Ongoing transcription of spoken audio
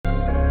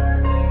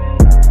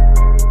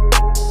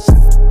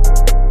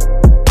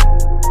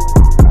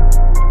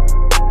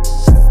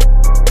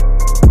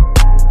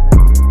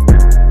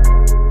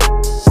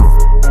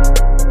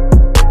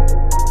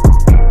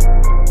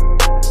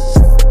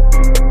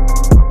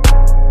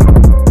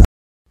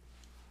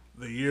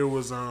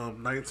was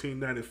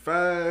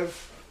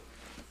 1995,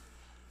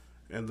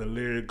 and the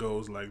lyric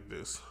goes like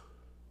this.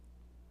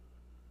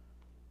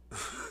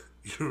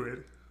 You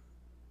ready?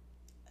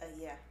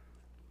 Yeah.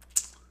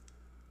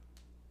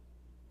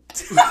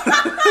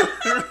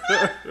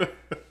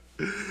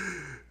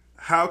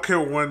 How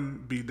can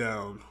one be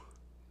down?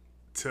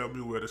 Tell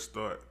me where to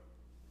start.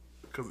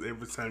 Because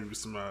every time you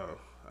smile,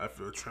 I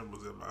feel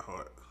trembles in my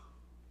heart.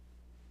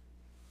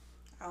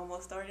 I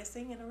almost started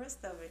singing the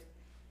rest of it.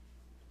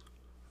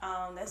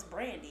 That's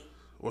Brandy.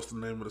 What's the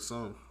name of the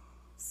song?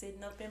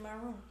 Sitting Up in My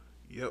Room.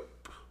 Yep.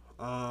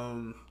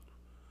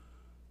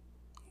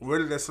 Where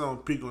did that song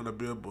peak on the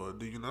Billboard?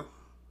 Do you know?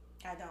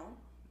 I don't.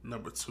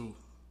 Number 2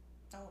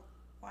 Oh,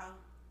 wow.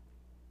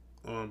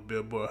 on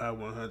Billboard Hot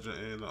 100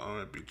 and the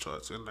R&B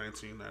charts in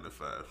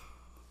 1995.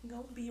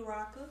 Go be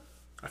rocker.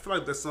 I feel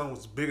like that song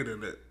was bigger than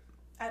that.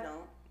 I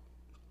don't.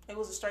 It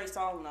was a straight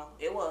song though.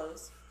 It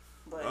was.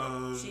 But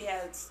she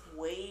has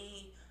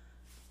way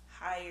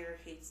higher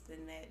hits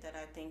than that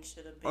I think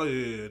should have been. Oh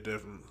yeah,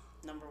 definitely.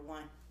 Number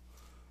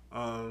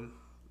 1.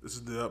 This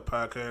is the Up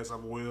Podcast.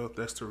 I'm Will.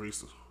 That's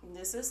Theresa.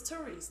 This is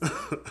Theresa.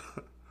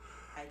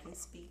 I can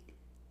speak.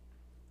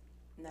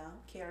 Now,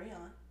 carry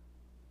on.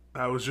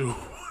 How was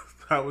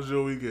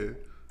your weekend?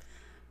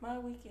 My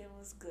weekend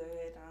was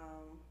good.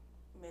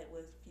 Met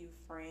with a few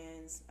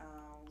friends.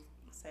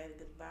 Said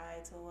goodbye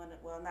to one.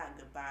 Well, not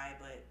goodbye,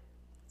 but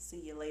see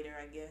you later,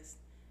 I guess.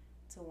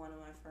 To one of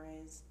my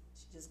friends.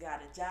 She just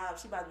got a job.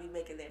 She about to be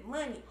making that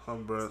money.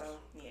 Bruh. So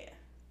yeah,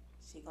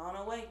 she gone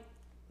away.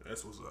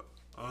 That's what's up.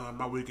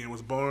 My weekend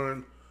was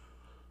boring.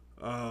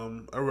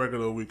 A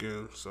regular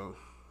weekend. So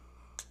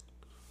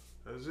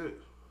that's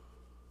it.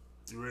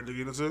 You ready to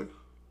get into it?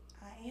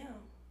 I am.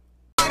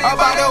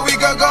 About a week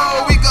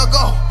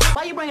ago.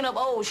 Why you bringing up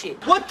old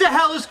shit? What the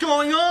hell is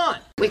going on?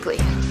 Weekly.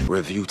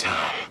 Review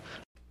time.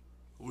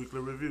 Weekly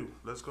review.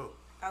 Let's go.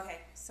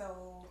 Okay,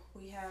 so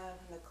we have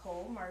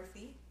Nicole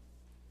Murphy.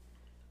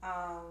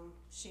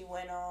 She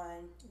went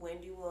on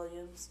Wendy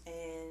Williams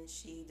and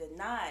she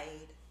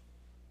denied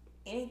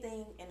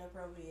anything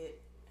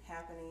inappropriate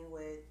happening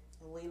with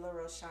Leela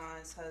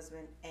Roshan's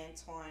husband,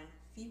 Antoine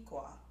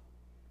Fuqua.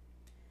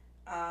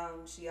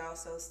 She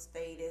also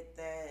stated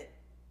that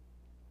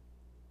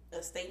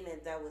a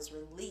statement that was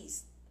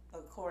released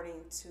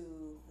according to,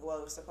 well,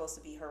 it was supposed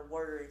to be her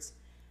words,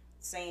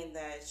 saying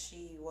that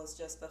she was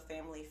just a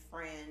family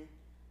friend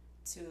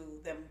to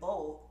them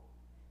both.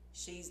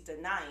 She's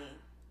denying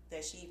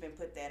that she even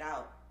put that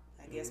out.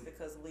 I guess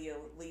because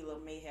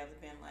Leela may have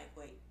been like,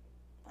 wait,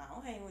 I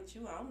don't hang with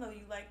you. I don't know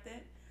you like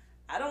that.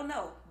 I don't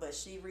know. But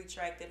she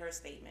retracted her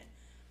statement.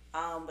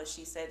 But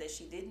she said that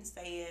she didn't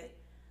say it.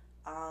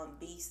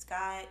 B.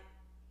 Scott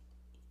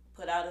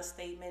put out a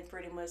statement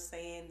pretty much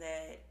saying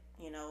that,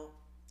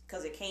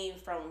 because it came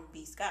from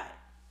B. Scott.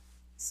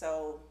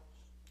 So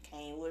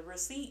came with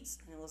receipts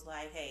and it was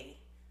like, hey,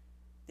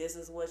 this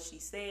is what she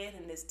said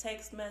in this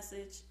text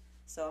message.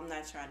 So I'm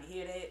not trying to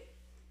hear that.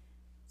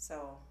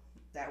 So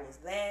that was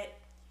that.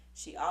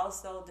 She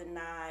also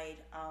denied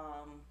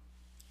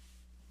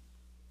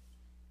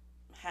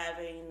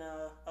having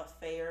an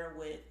affair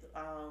with,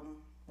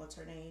 what's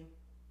her name?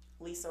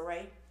 Lisa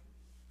Ray,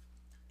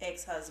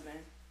 ex-husband.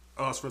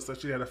 Oh, I was supposed to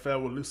say she had an affair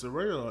with Lisa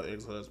Ray or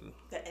ex-husband?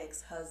 The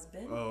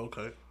ex-husband. Oh,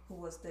 okay. Who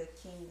was the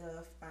king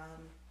of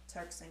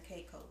Turks and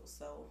Caicos.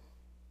 So,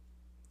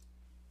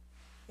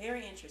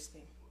 very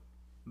interesting.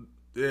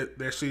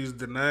 That she's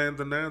denying.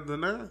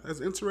 That's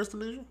interesting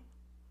to you?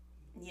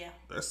 Yeah.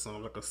 That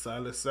sounds like a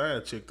solid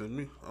side chick to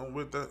me. I'm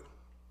with that.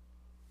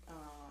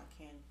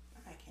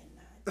 I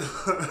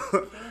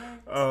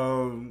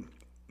cannot.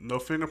 No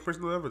fingerprints,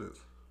 no evidence.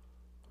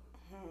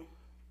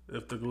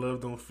 If the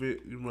glove don't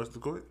fit, you must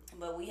quit.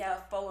 But we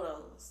have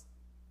photos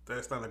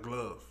That's not a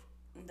glove.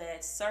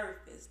 that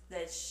surface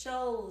that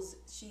shows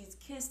she's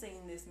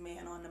kissing this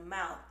man on the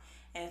mouth.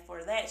 And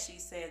for that, she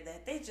said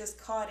that they just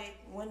caught it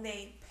when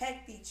they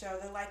pecked each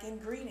other, like in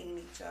greeting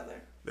each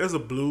other. There's a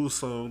blues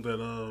song that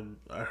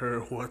I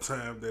heard one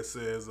time that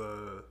says,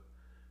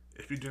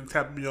 if you didn't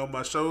tap me on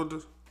my shoulder,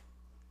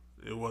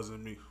 it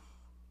wasn't me.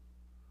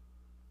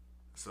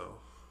 So,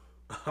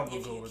 I'm gonna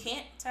If go you with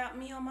can't tap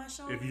me on my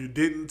shoulder, if you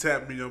didn't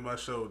tap me on my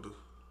shoulder,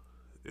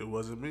 it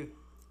wasn't me.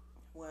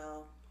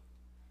 well,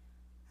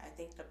 I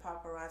think the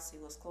paparazzi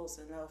was close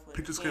enough with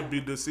Pictures the can be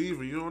camera.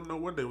 deceiving. You don't know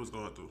what they was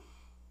going through.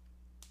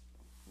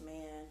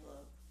 Man,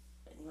 look,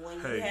 when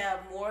Hey. you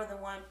have more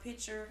than one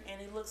picture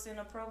and it looks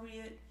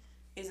inappropriate,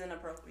 it's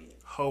inappropriate.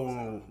 Hold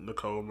on,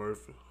 Nicole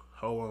Murphy.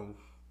 Hold on.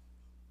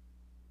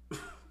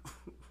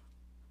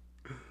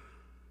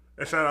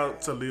 And shout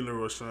out to Leela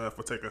Roshan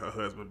for taking her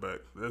husband back.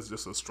 That's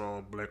just a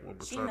strong black woman.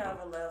 She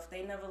never left.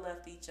 They never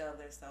left each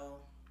other, so.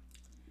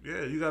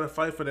 Yeah, you gotta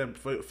fight for them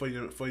for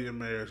your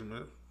marriage,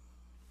 man.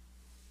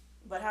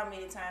 But how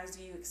many times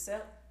do you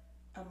accept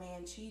a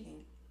man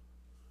cheating?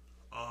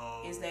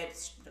 Is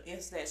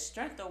that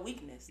strength or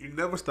weakness? You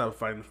never stop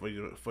fighting for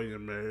your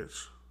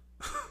marriage.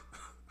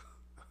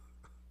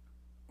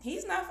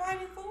 He's not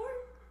fighting for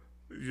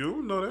it. You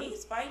don't know that.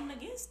 He's fighting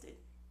against it.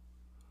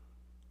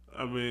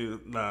 I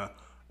mean, nah.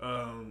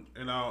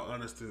 In all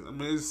honesty, I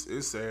mean,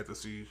 it's sad to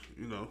see,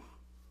 you know.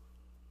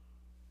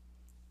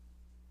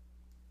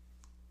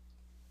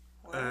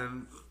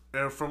 Well,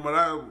 And from what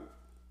I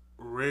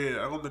read,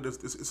 I don't think this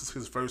is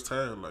his first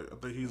time. Like, I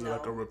think he's like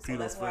a no. So repeat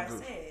that's why I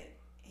offender. said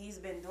he's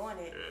been doing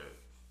it Yeah.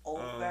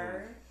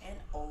 over and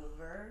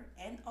over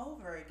and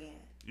over again.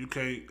 You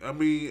can't. I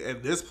mean,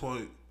 at this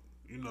point,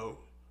 you know,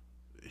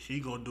 he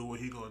gonna do what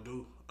he gonna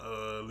do.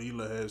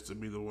 Leela has to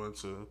be the one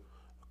to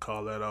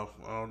call that off.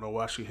 I don't know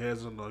why she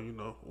hasn't, or you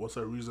know, what's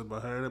her reason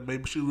behind it.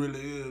 Maybe she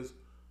really is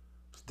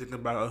thinking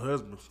about her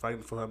husband,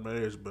 fighting for her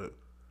marriage. But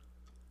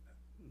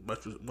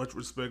much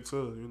respect to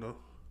her, you know.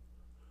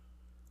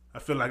 I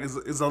feel like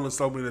it's only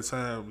so many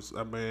times.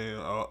 I mean,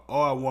 all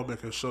a woman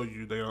can show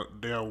you they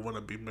don't want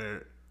to be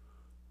married.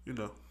 You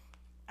know.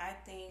 I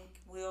think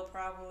we'll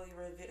probably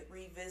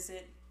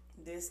revisit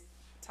this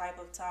type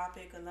of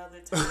topic another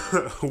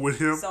time. With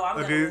him. So I'm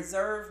going to again?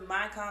 reserve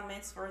my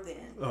comments for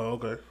then. Oh,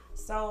 okay.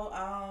 So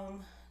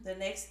the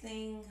next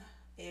thing,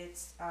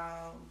 it's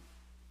a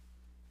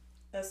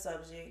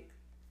subject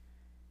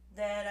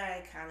that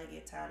I kind of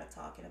get tired of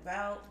talking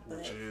about, but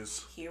Which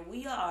is here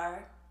we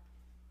are.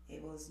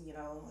 It was, you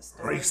know, a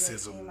story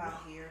racism. that came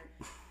out here.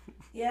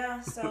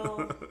 Yeah,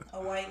 so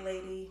a white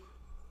lady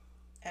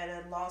at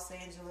a Los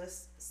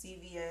Angeles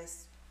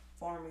CVS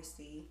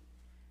pharmacy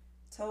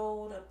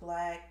told a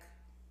black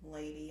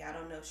lady, I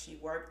don't know if she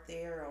worked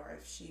there or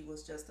if she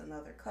was just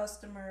another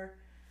customer,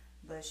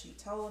 but she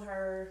told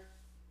her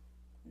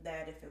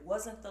that if it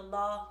wasn't the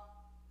law,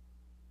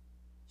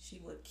 she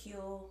would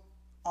kill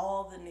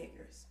all the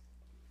niggers.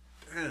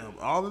 Damn,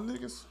 all the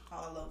niggas?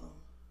 All of them.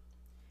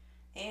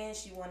 And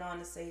she went on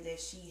to say that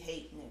she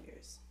hate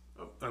niggers.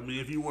 I mean,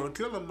 if you want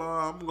to kill them,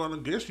 I'm going to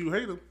guess you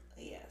hate them.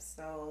 Yeah,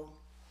 so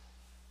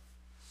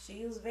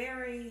she was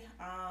very,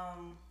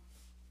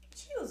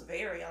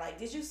 like,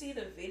 did you see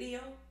the video?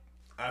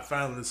 I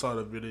finally saw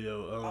the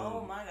video.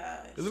 Oh my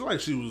gosh. It looked like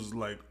she was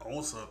like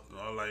on something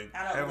or like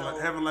I don't know.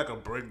 having like a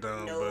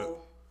breakdown.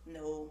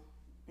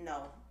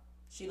 No.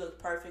 She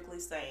looked perfectly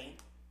sane.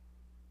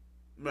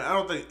 Man, I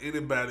don't think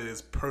anybody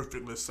is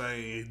perfectly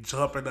sane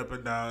jumping up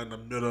and down in the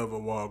middle of a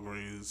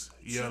Walgreens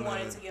yelling,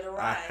 wanted to get a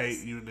I rise.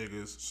 hate you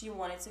niggas. She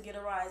wanted to get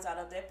a rise out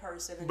of that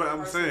person. And But that I'm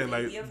person saying, didn't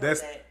like, give her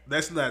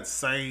that's not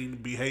sane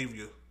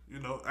behavior. You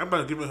know, I'm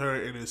not giving her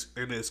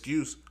an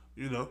excuse,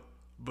 you know,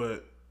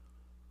 but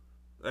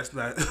that's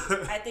not.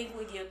 I think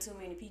we give too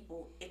many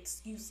people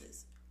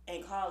excuses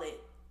and call it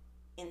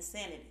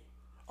insanity.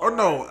 Or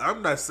no,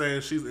 I'm not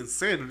saying she's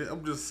insanity.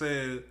 I'm just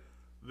saying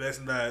that's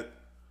not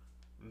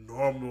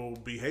normal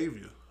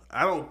behavior.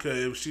 I don't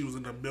care if she was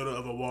in the middle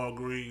of a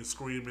Walgreens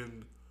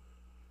screaming,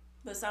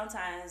 But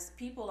sometimes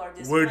people are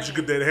just "Where'd you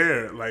get that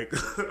hair?" Like,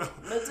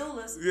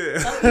 Medulas. Yeah.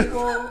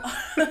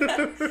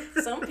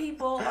 Some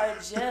people are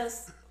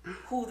just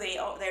who they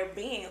are. They're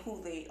being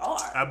who they are.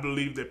 I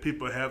believe that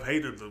people have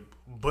hated them,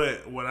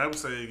 but what I'm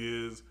saying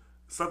is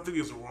something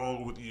is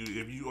wrong with you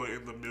if you are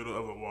in the middle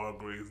of a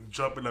Walgreens,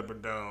 jumping up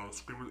and down,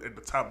 screaming at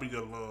the top of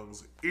your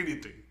lungs,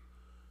 anything.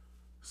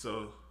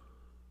 So,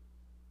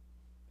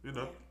 you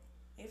know.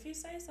 If you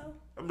say so.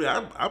 I mean,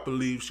 I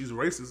believe she's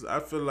racist. I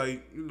feel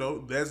like, you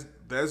know,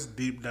 that's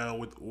deep down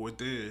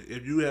within.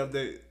 If you have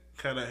that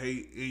kind of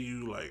hate in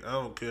you, like, I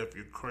don't care if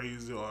you're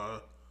crazy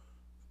or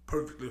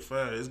perfectly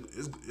fine,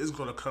 it's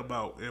gonna come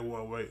out in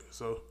one way.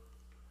 So,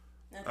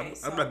 Okay,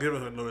 I'm not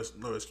giving her no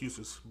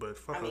excuses. But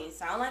fuck her. I mean,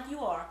 sound like you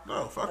are.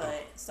 No, fuck her.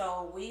 But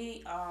so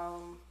we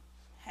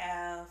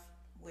have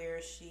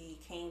where she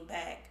came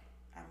back.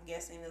 I'm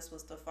guessing this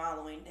was the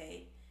following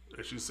day.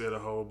 And she said a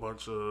whole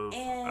bunch of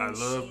And I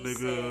love she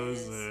niggas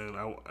says-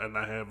 and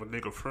I have a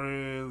nigga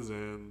friends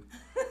and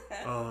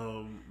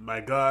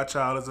my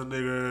godchild is a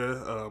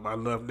nigga. I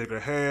love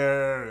nigga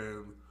hair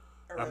and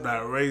I'm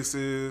not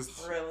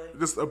racist. Really?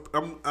 Just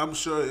I'm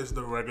sure it's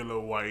the regular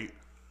white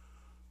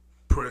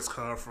press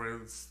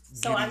conference.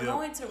 So I'm giddy up.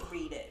 going to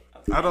read it.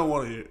 Okay? I don't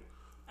want to hear it.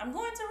 I'm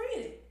going to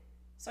read it.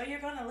 So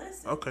you're going to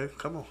listen. Okay,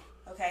 come on.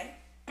 Okay.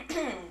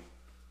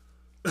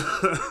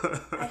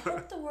 I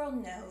hope the world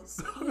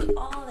knows we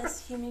all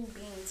as human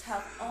beings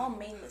have all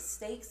made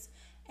mistakes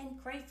and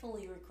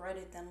gratefully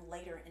regretted them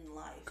later in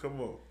life.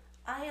 Come on.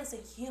 I as a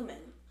human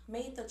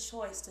made the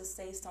choice to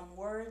say some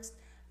words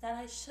that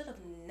I should have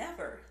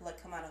never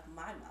let come out of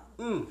my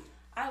mouth.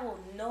 I will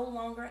no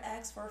longer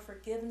ask for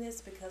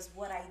forgiveness because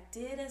what I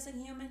did as a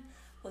human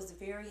was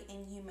very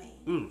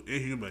inhumane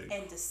Inhumane.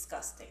 and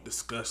disgusting.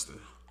 Disgusting.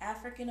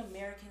 African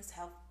Americans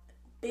have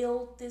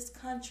built this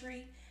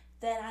country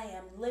that I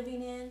am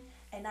living in,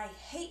 and I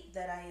hate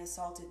that I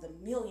insulted the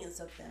millions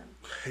of them.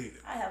 Hate it.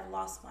 I have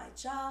lost my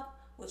job,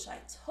 which I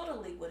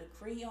totally would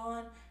agree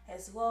on,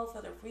 as well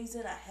for the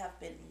reason I have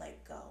been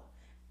let go.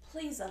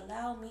 Please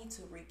allow me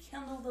to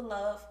rekindle the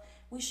love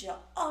we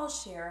shall all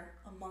share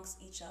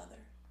amongst each other.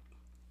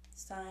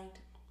 Signed,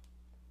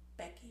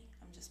 Becky.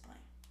 I'm just playing.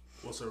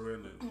 What's her real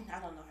name? I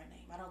don't know her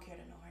name. I don't care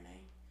to know her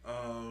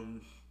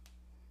name.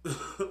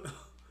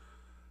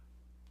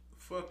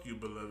 Fuck you,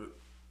 beloved.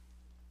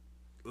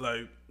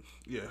 Like,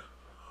 yeah,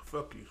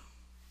 fuck you.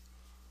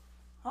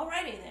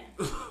 Alrighty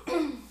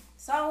then.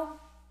 So,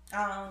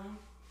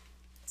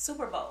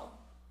 Super Bowl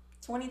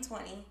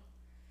 2020,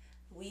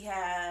 we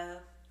have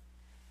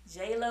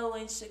J-Lo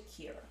and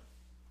Shakira.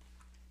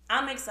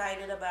 I'm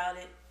excited about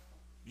it.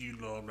 You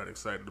know I'm not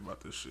excited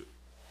about this shit.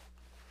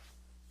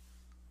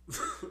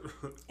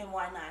 And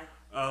why not?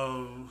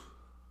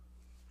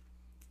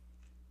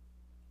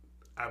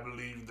 I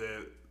believe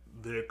that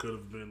there could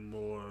have been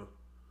more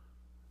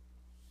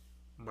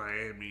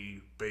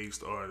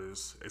Miami-based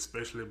artists,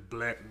 especially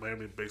black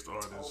Miami-based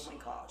artists, Oh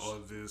my gosh.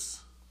 on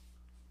this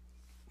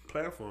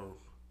platform.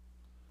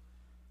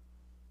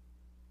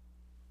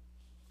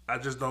 I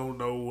just don't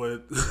know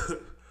what,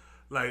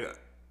 like,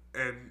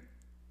 and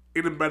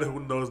anybody who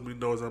knows me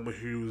knows I'm a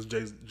huge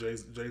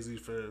Jay-Z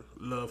fan.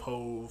 Love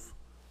Hove.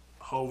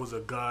 Hove is a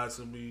god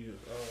to me.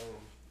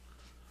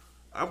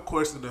 I'm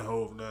questioning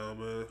Hove now,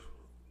 man.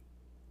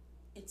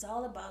 It's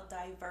all about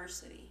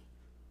diversity.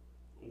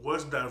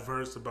 What's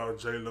diverse about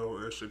J-Lo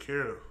and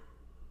Shakira?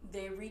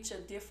 They reach a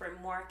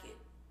different market.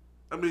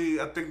 I mean,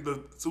 I think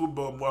the Super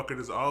Bowl market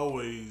is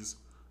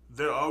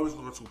they're always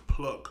going to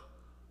pluck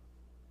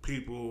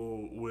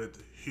people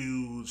with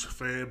huge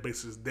fan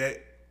bases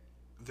that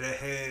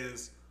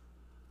has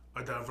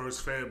a diverse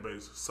fan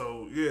base.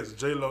 So yes,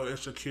 J-Lo and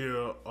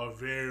Shakira are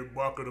very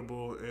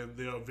marketable and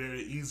they are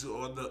very easy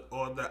on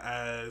the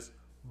eyes.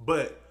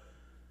 But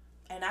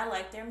And I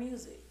like their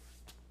music.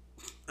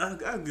 I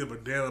don't give a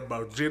damn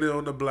about Jenny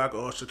on the Block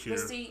or Shakira. But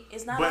see,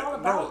 it's not But all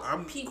no,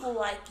 about people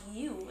like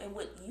you and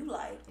what you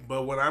like.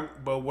 But what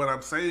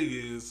I'm saying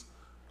is,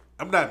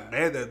 I'm not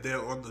mad that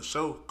they're on the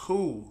show.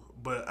 Cool,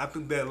 but I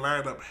think that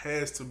lineup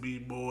has to be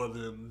more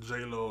than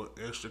J-Lo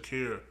and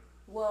Shakira.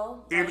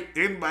 Well,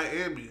 In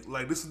Miami,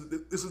 like this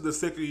is the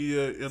second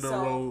year in a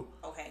row.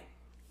 Okay,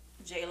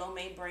 J-Lo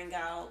may bring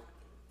out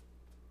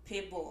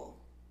Pitbull.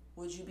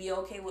 Would you be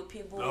okay with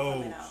Pitbull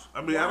coming out?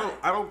 I mean Why?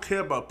 I don't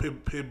care about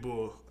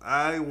Pitbull.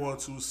 I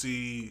want to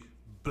see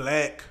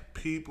black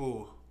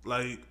people.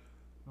 Like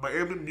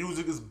Miami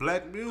music is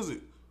black music.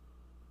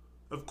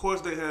 Of course,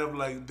 they have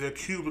like their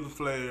Cuban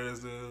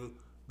flares and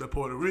the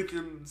Puerto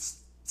Rican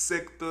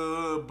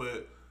sector,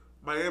 but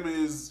Miami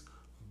is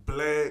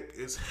black.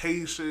 It's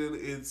Haitian.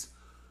 It's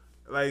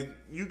like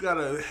you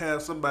gotta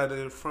have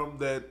somebody from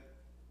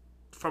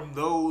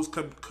those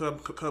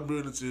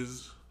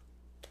communities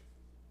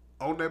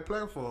on that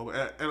platform,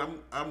 and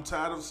I'm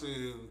tired of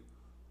seeing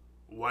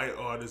white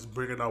artists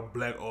bringing out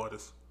black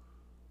artists.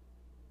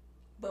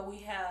 But we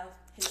have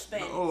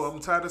Hispanics. Oh, I'm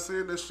tired of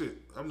seeing that shit.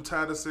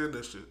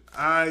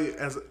 I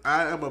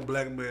am a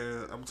black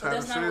man. I'm But tired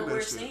of that's not seeing what that we're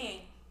shit.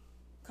 seeing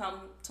come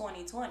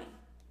 2020.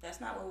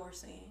 That's not what we're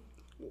seeing.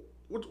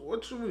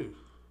 What you mean?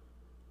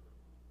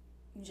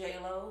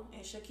 J-Lo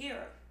and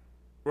Shakira.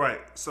 Right.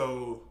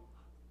 So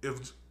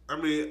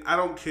I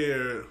don't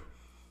care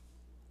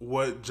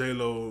what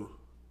J-Lo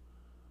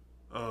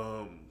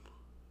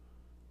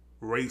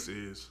race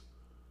is.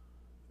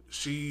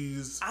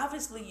 She's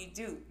Obviously you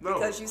do. No.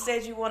 Because you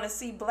said you want to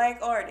see black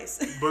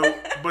artists.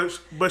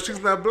 but she's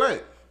not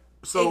black.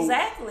 So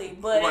exactly.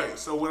 But right.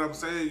 So what I'm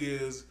saying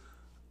is,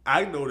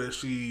 I know that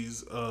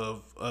she's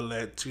of a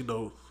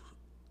Latina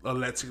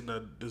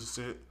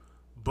descent,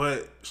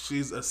 but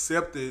she's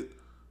accepted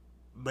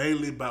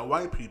mainly by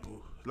white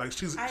people. Like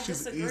she's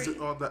disagree. easy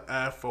on the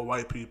eye for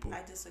white people.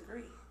 I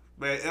disagree.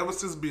 Man, ever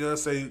since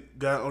Beyonce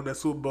got on that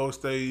Super Bowl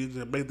stage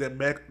and made that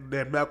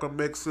Malcolm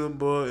X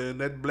symbol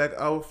and that black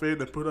outfit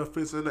and put her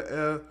fist in the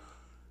air,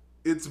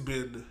 it's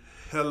been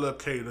hella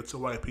catered to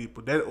white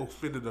people. That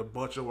offended a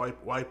bunch of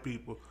white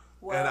people.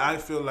 Well, and I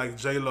feel like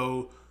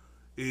J-Lo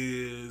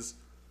is...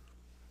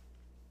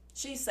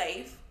 She's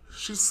safe.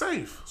 She's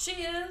safe. She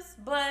is,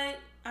 but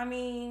I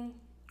mean...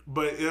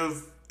 But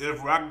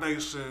if Rock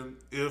Nation...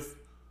 If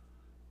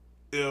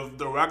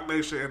the Rock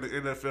Nation and the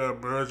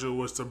NFL merger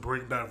was to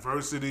bring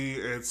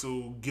diversity and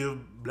to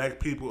give black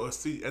people a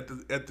seat at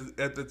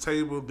the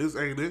table, this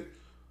ain't it.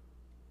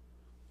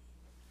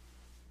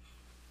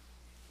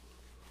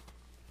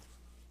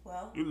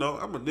 Well, You know,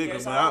 I'm a nigga,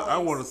 there's man. I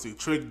always- want to see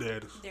Trick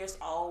Daddy. there's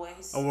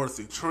always I want to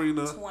see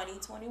Trina.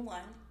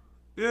 2021.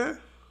 Yeah.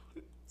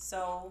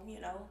 So,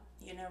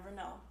 you never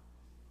know.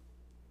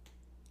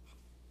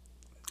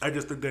 I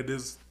just think that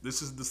this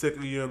is the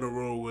second year in a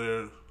row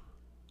where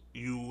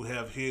you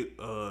have hit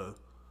a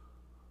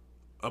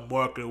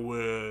market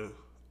where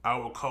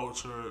our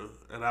culture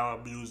and our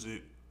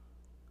music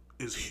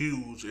is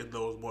huge in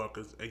those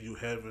markets, and you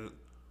haven't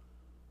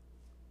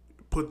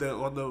put that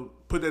on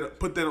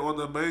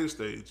the main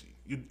stage.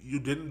 You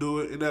didn't do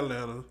it in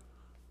Atlanta,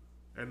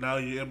 and now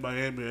you're in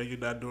Miami and you're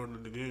not doing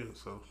it again.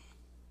 So,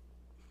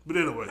 but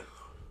anyway,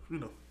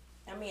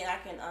 I mean, I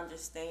can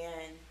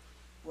understand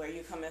where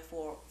you're coming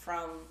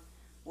from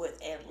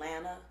with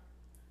Atlanta,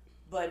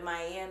 but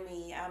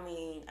Miami, I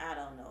mean, I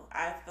don't know.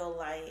 I feel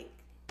like,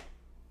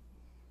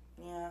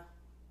 yeah,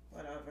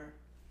 whatever.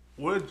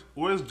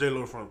 Where's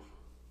J-Lo from?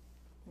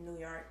 New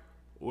York.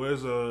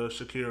 Where's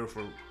Shakira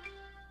from?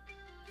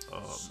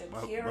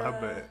 Shakira my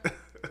bad.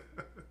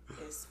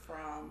 is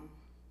from.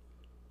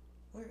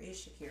 Where is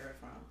Shakira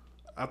from?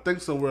 I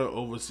think somewhere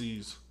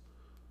overseas.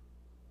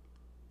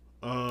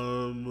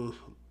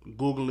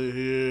 Google it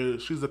here.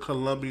 She's a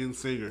Colombian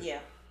singer. Yeah.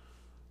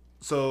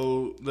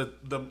 So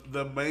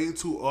the main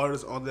two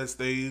artists on that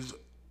stage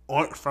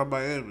aren't from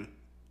Miami,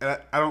 and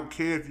I don't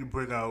care if you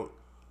bring out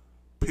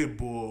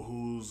Pitbull,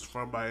 who's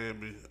from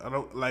Miami. I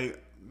don't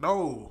like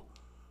no.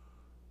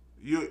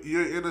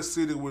 You're in a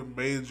city with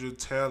major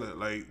talent.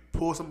 Like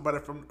pull somebody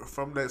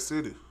from that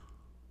city.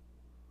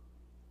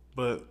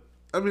 But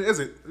I mean, is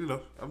it?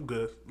 I'm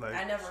good. Like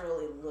I never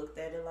really looked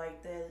at it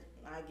like that.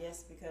 I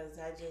guess because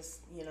I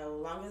just,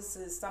 long as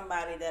it's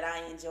somebody that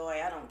I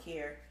enjoy, I don't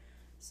care.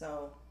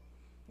 So,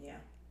 yeah.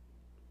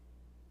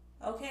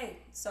 Okay,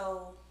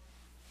 so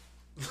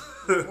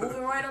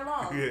moving right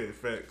along. Yeah,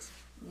 facts.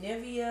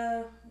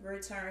 Nivea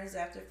returns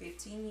after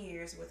 15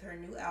 years with her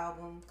new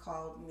album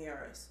called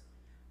Mirrors.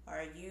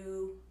 Are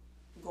you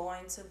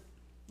going to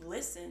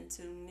listen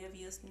to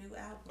Nivea's new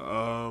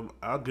album?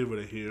 I'll give it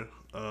a hear.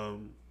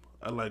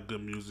 I like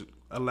good music.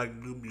 I like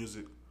new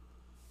music.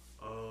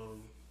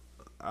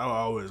 I'll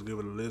always give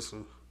it a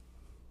listen.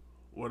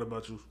 What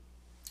about you?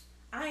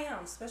 I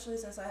am, especially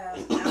since I have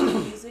Apple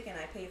Music and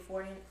I pay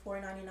 $4.99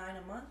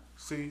 a month.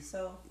 See,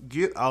 So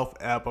get off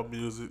Apple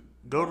Music.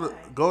 Go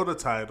Why? to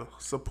Tidal.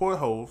 Support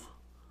Hove.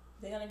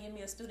 They're gonna give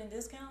me a student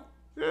discount?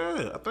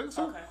 Yeah, I think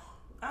so. Okay,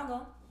 I'll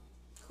go.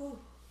 Cool.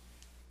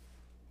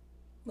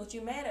 But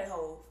you mad at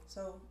Hove,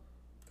 so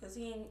because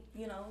he ain't,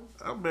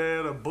 I'm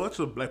mad a bunch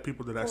of black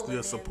people that I pulling still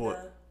in support.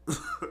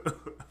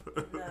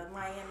 the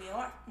Miami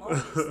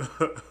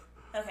artists.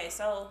 Okay,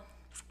 so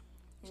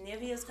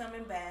Nivea's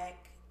coming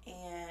back,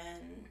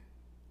 and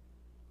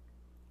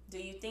do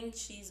you think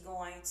she's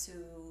going to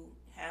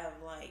have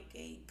like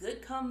a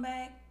good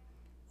comeback,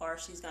 or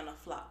she's gonna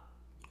flop?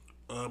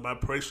 I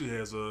pray she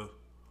has a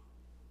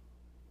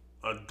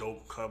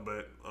dope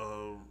comeback.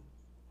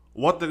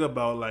 One thing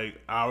about like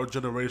our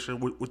generation,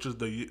 which is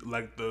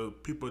the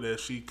people that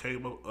she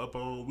came up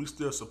on, we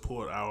still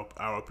support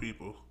our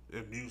people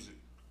in music.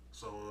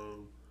 So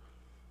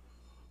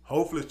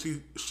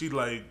hopefully she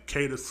like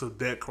caters to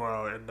that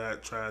crowd and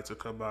not try to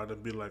come out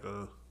and be like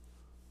a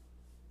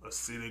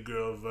city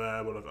girl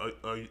vibe or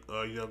like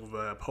a young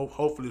vibe.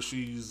 Hopefully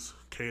she's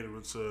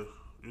catering to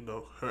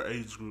her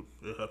age group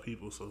and her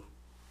people. So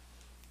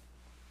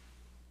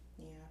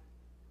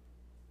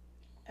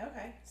Yeah.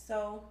 Okay,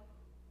 so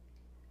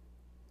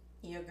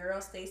your girl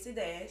Stacey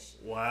Dash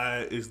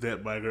why is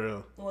that my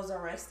girl? was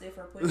arrested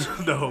for putting her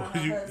hands No, on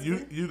her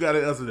husband. you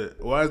gotta answer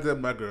that. Why is that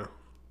my girl?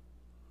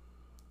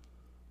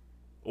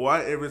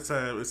 Why every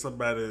time it's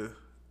somebody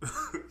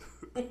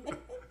that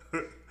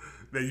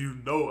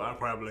I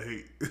probably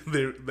hate,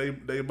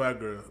 they my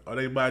girl or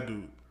they my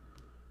dude?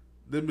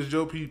 Them is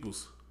your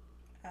peoples.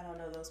 I don't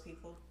know those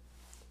people.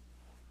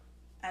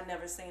 I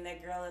never seen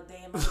that girl a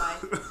day in my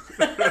life.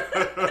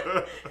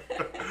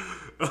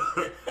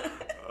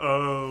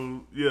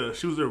 Yeah,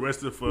 she was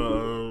arrested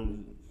for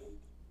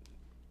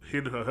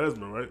hitting her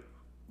husband, right?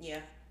 Yeah.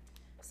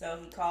 So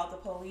he called the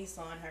police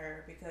on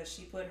her because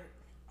she put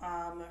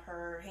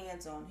her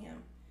hands on him,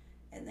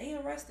 and they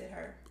arrested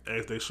her.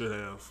 As they should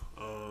have.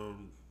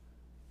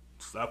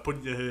 Stop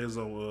putting your hands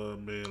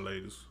on men,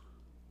 ladies.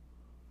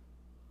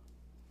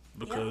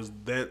 Because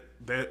that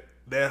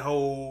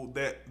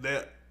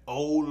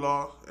old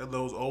law and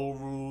those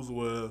old rules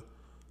where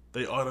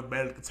they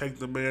automatically take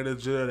the man to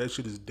jail, that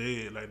shit is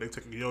dead. Like they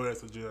taking your ass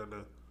to jail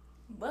now.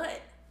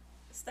 But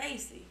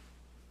Stacy,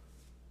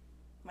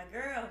 my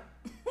girl.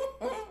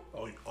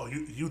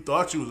 You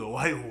thought you was a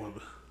white woman.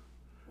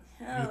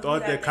 Hell, You thought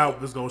got that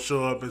cop was gonna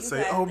show up and you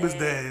say, got "Oh, Miss that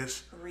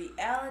Dash."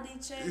 reality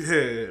check.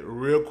 Yeah,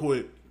 real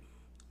quick.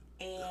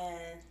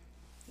 And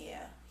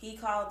yeah, he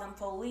called them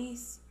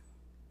police.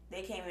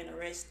 They came and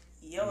arrested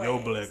Your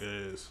ass, black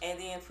ass. and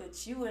then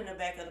put you in the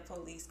back of the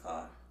police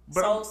car.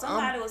 But So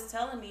somebody was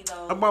telling me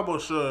though. I'm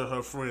almost sure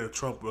her friend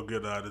Trump will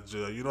get her out of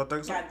jail. You don't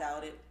think so? I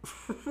doubt it.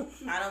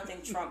 I don't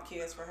think Trump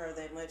cares for her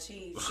that much.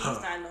 She's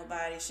not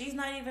nobody. She's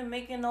not even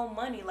making no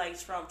money like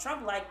Trump.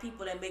 Trump like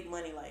people that make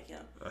money like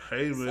him.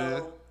 Hey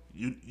man, So-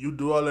 you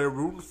do all that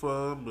rooting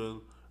for him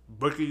and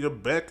breaking your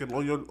back and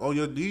on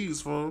your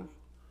knees for him.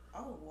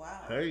 Oh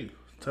wow. Hey,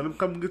 tell him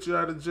come get you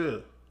out of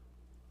jail.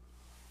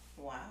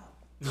 Wow.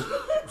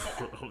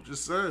 I'm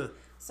just saying.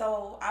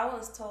 So I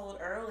was told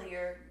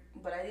earlier,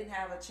 but I didn't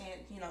have a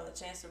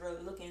chance to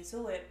really look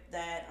into it,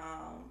 that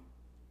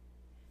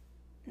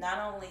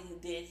not only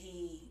did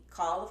he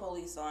call the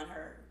police on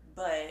her,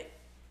 but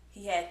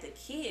he had the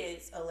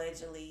kids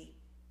allegedly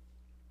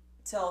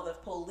tell the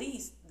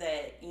police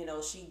that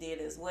she did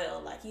as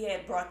well. Like he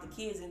had brought the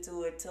kids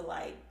into it to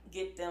like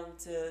get them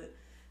to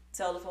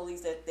tell the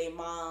police that their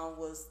mom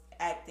was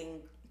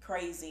acting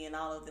crazy and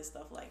all of this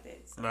stuff like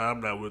that. So, Nah,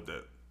 I'm not with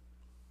that.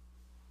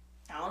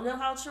 I don't know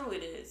how true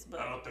it is, but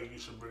I don't think you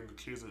should bring the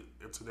kids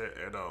into that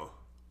at all.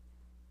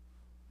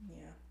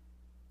 yeah.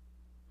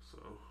 So,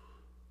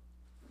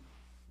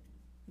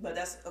 But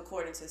that's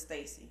according to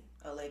Stacy,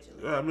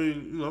 allegedly. yeah, I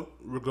mean,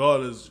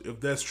 regardless if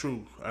that's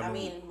true, I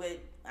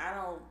I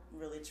don't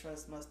really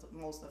trust most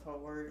of her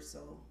words,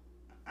 so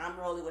I'm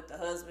rolling with the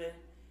husband.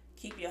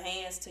 Keep your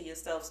hands to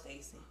yourself,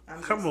 Stacy.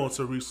 Come on,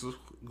 Theresa.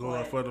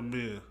 Going What? for the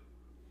men.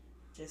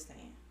 Just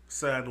saying.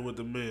 Siding with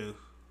the men.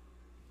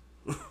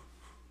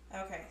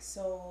 Okay,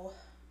 so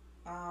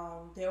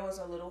there was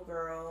a little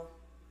girl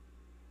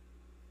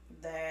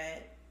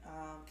that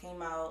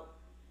came out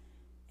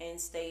and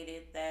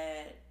stated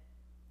that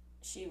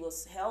she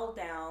was held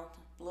down.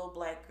 Little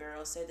black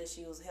girl said that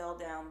she was held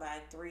down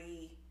by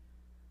 3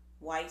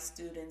 white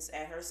students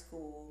at her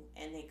school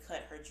and they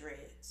cut her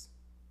dreads.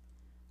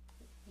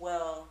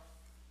 Well,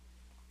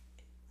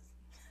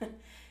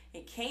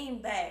 it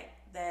came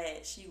back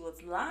that she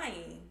was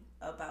lying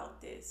about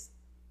this.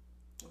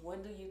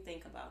 What do you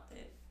think about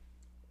that?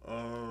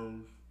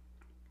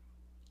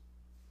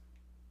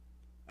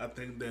 I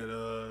think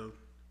that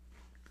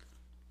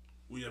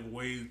we have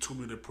way too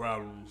many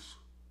problems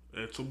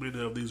and too many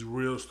of these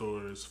real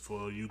stories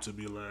for you to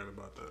be lying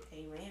about that.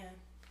 Amen.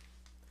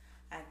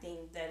 I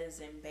think that is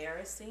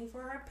embarrassing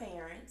for her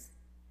parents,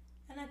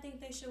 and I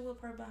think they should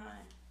whip her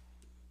behind.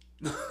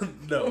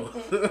 No.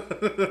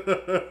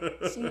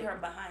 She need her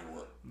behind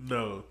whoop.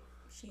 No.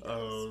 She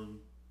does.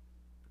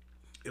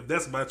 If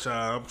that's my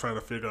child, I'm trying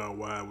to figure out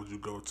why would you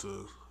go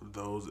to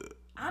those.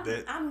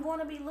 I'm going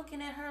to be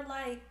looking at her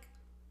like,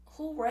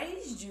 who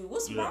raised you?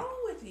 What's wrong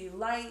with you?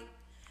 Like,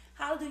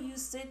 how do you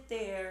sit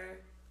there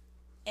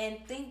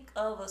and think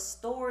of a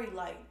story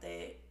like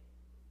that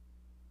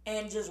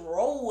and just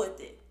roll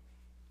with it?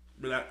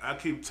 But I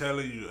keep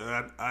telling you,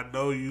 and I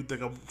know you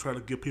think I'm trying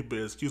to give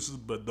people excuses,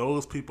 but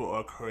those people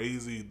are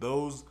crazy.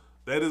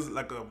 That is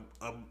like a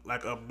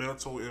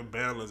mental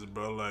imbalance,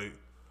 bro. Like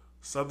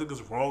something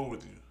is wrong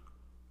with you.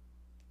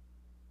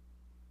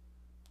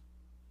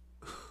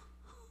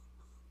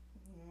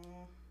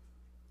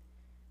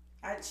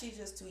 She's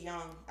just too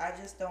young. I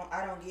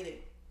don't get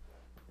it.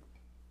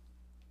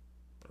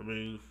 I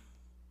mean,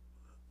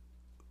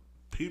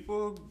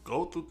 people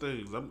go through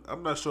things.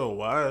 I'm not sure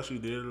why she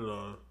did it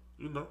or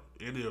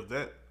any of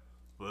that,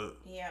 but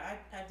yeah,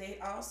 they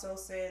also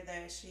said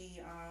that she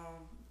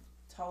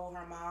told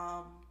her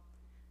mom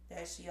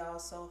that she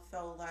also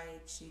felt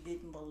like she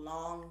didn't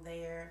belong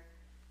there.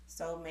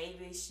 So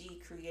maybe she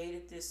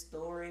created this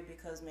story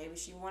because maybe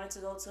she wanted to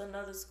go to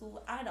another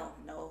school. I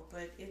don't know,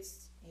 but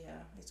it's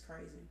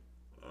crazy.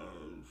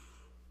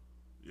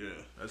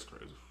 Yeah, that's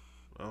crazy.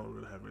 I don't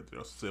really have anything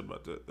else to say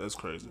about that. That's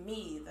crazy.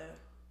 Me either.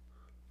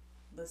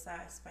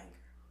 Besides Spanker.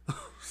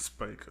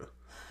 Spanker.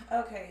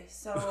 Okay,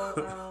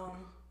 so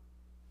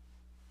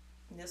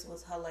this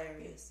was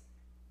hilarious.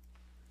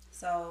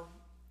 So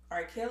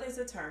R. Kelly's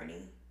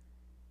attorney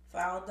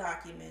filed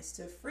documents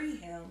to free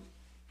him,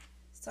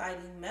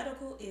 citing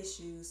medical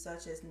issues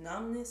such as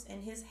numbness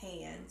in his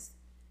hands,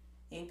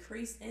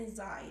 increased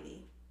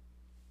anxiety,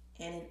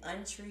 and an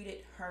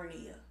untreated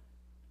hernia.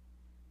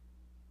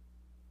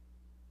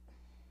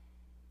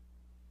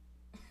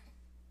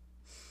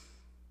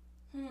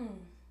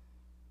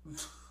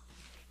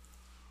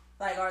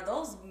 Like, are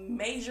those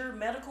major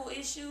medical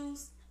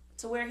issues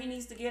to where he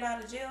needs to get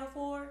out of jail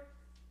for?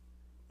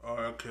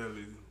 R.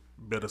 Kelly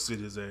better sit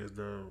his ass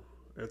down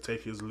and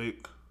take his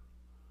lick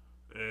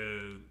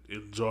and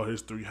enjoy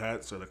his 3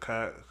 hats and a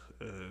cat,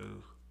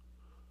 and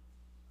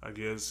I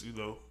guess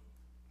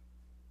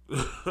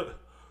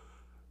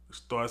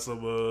start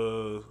some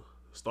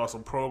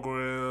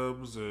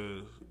programs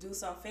and do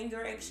some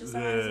finger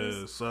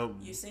exercises.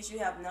 Yeah, since you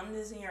have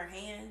numbness in your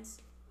hands.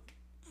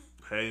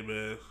 Hey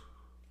man,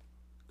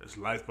 there's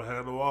life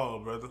behind the wall,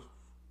 brother.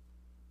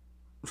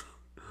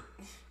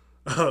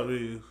 I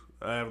mean,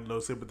 I have no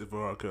sympathy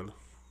for R. Kelly.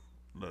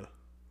 No.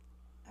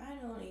 I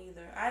don't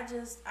either. I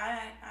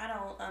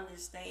don't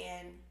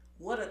understand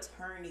what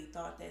attorney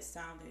thought that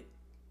sounded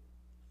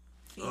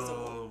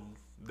feasible.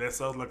 That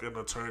sounds like an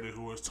attorney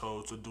who was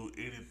told to do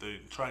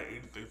anything, try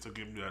anything to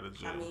get me out of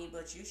jail. I mean,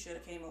 but you should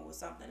have came up with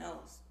something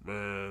else.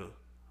 Man,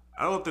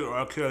 I don't think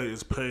R. Kelly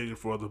is paying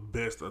for the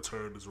best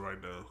attorneys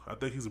right now. I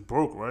think he's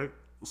broke, right?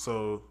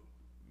 So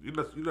you're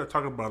not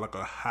talking about like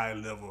a high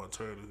level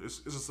attorney. It's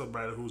just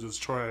somebody who's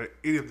just trying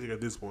anything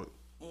at this point.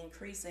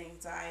 Increase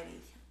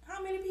anxiety.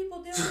 How many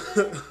people deal with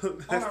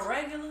that on a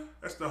regular?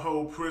 That's the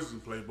whole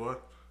prison, playboy.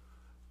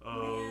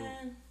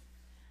 Man,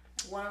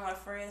 one of my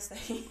friends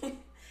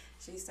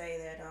she say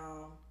that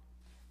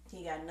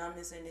he got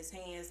numbness in his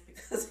hands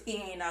because he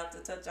ain't out to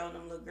touch on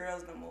them little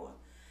girls no more.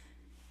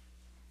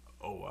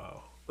 Oh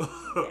wow.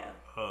 Yeah.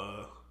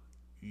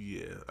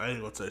 Yeah, I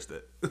ain't gonna touch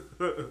that.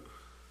 I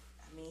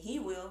mean, he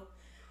will.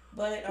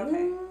 But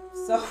okay,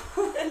 so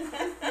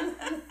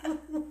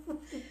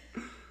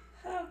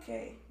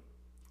okay,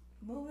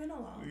 moving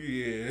along.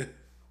 Yeah.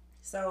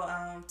 So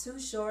Too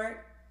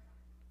Short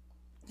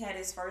had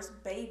his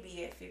first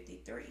baby at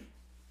 53.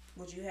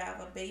 Would you have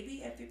a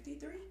baby at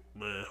 53?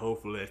 Man,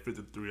 hopefully at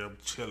 53 I'm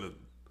chilling.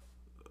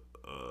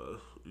 I'm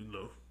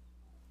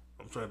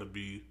trying to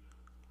be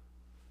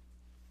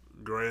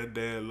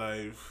granddad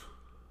life,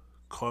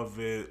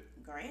 Corvette.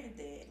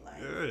 Granddad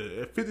life.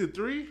 Yeah, at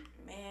 53?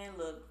 Man,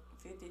 look,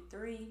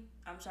 53,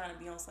 I'm trying to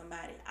be on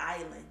somebody's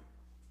island.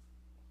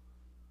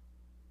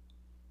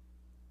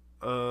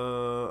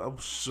 I'm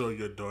sure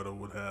your daughter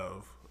would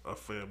have a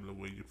family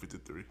when you're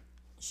 53.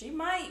 She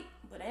might,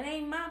 but that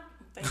ain't my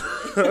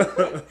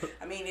family.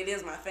 I mean, it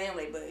is my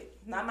family, but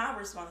not my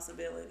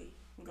responsibility.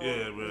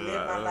 Yeah, man.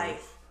 Live my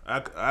life.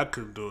 I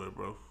couldn't do it,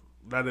 bro.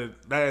 Not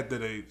at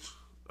that age.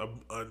 A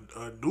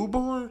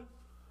newborn?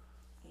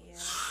 Yeah,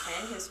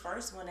 and his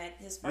first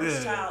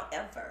child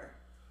ever.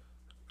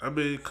 I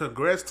mean,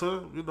 congrats to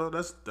him. You know,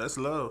 that's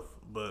love.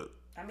 But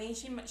I mean,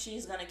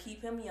 she's gonna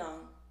keep him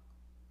young.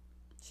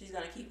 She's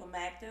gonna keep him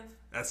active.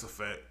 that's a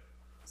fact.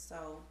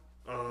 So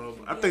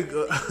I think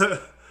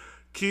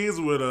kids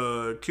with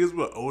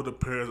older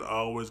parents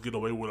always get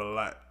away with a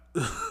lot.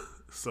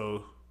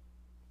 So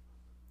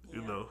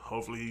you know,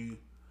 hopefully he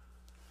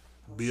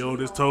be on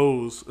his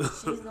toes.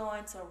 She's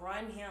going to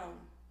run him.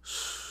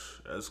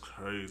 That's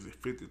crazy.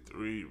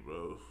 53,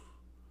 bro.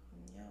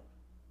 Yep.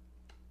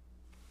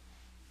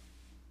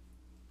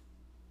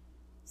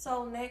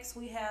 So next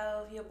we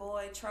have your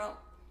boy Trump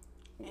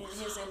and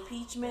his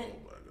impeachment.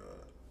 Oh my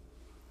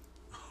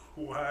god.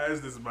 Why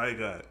is this my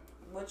guy?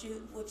 What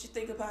you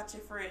think about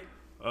your friend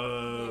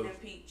being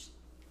impeached?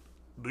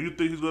 Do you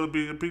think he's gonna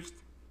be impeached?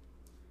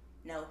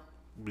 No.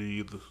 Me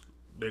either.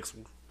 Next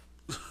one.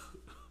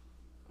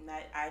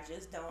 I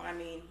just don't. I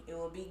mean, it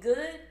will be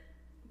good,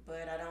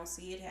 but I don't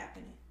see it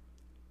happening.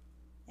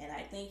 And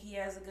I think he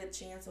has a good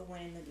chance of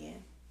winning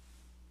again.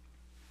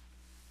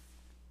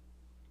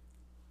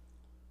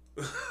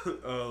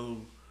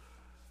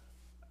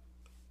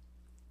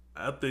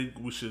 I think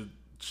we should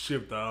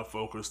shift our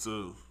focus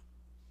to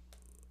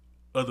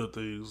other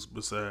things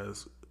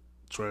besides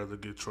trying to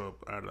get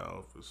Trump out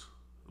of office,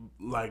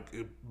 like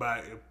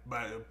by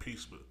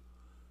impeachment.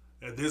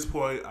 At this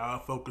point, our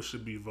focus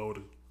should be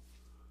voting.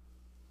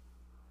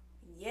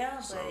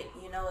 Yeah, but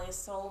there's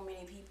so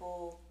many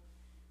people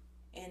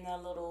in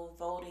that little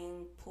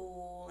voting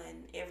pool,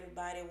 and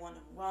everybody want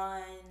to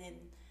run, and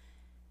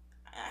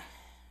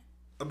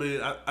I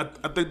mean,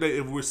 I think that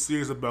if we're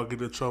serious about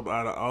getting Trump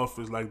out of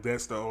office, like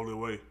that's the only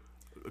way.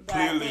 But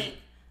Clearly,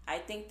 I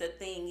think the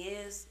thing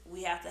is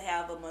we have to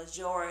have a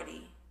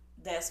majority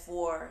that's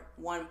for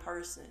one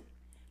person,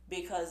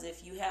 because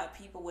if you have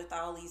people with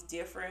all these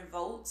different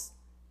votes,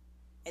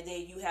 and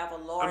then you have a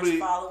large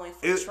following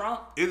for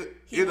Trump,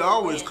 it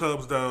always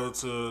comes down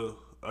to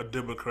a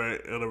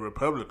Democrat and a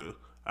Republican.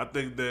 I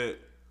think that.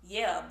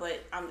 Yeah,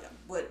 but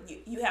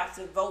you have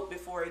to vote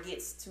before it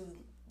gets to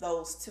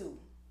those two.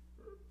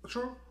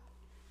 True.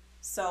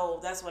 So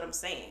that's what I'm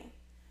saying.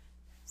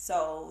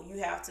 So you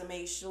have to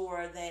make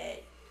sure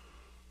that,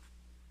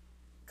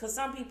 because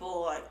some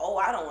people are like, oh,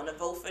 I don't want to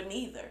vote for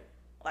neither.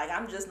 Like,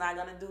 I'm just not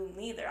going to do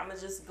neither. I'm going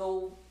to just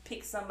go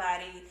pick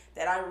somebody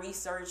that I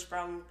researched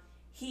from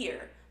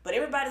here. But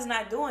everybody's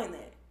not doing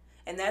that.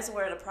 And that's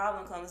where the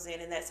problem comes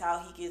in, and that's how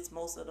he gets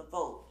most of the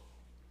vote.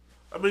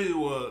 I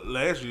mean, well,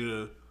 last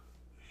year,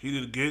 he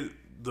didn't get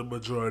the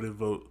majority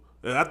vote.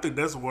 And I think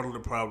that's one of the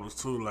problems,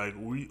 too. Like,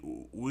 we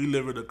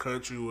live in a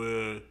country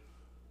where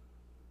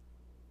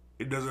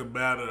it doesn't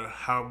matter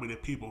how many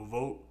people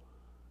vote.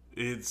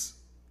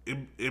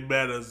 It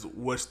matters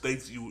what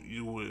states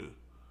you in.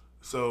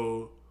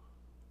 So,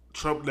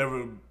 Trump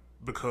never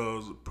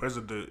becomes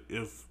president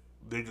if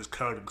they just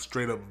counting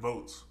straight up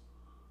votes.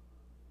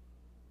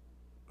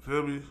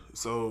 Feel me?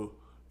 So,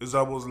 it's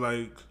almost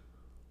like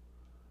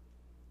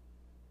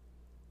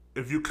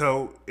if you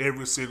count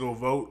every single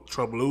vote,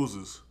 Trump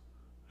loses.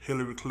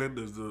 Hillary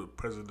Clinton is the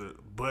president,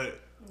 but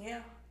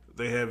yeah,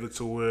 they have it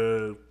to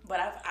where.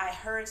 But I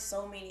heard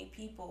so many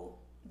people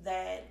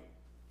that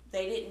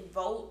they didn't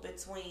vote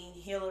between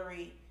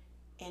Hillary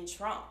and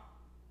Trump.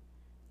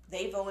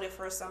 They voted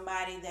for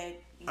somebody that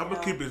I'm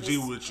gonna keep it G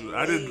with you.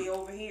 I didn't.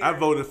 Over here. I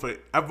voted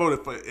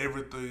for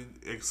everything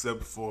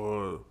except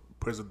for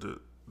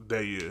president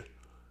that year,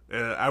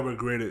 and I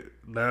regret it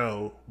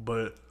now.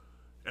 But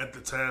at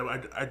the time,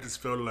 I just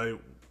felt like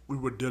we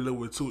were dealing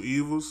with two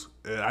evils,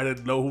 and I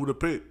didn't know who to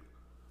pick.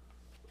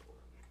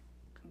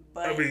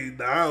 But I mean,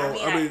 now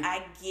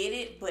I get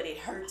it, but it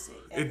hurts it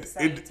at the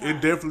same time.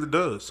 It definitely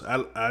does. I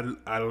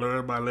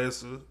learned my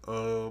lesson.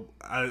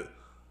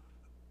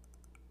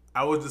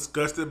 I was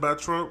disgusted by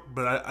Trump,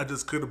 but I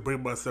just couldn't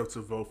bring myself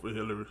to vote for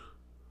Hillary.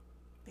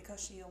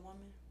 Because she a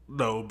woman?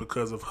 No,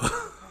 because of her.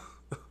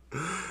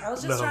 I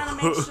was just trying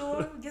to make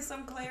sure, get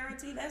some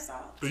clarity, that's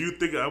all. Do you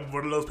think I'm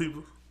one of those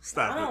people?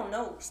 Stop it. I don't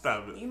know.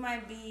 Stop it. You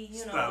might be,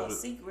 a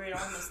secret on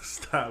the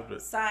Stop it.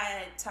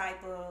 side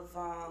type of,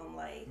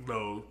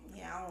 No.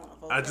 Yeah, I don't want to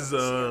vote I just, for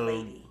a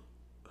lady.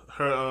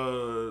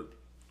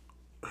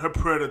 her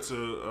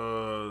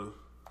predator,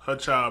 her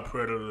child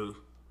predator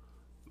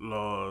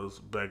laws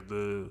back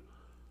then,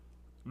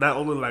 not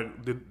only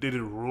like did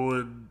it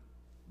ruin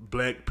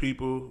black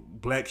people,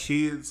 black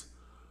kids,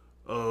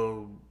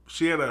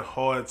 she had a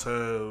hard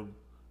time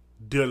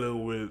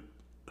dealing with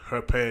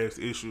her past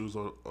issues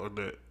on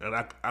that, and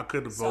I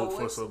couldn't vote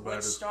for somebody.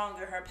 What's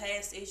stronger, her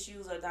past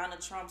issues or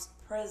Donald Trump's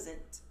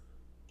present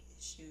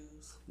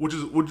issues? Which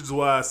is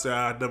why I said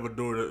I'd never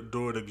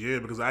do it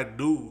again, because I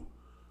knew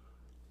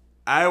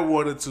I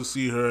wanted to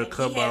see her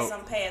come out. He had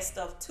some past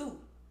stuff too,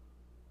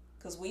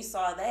 because we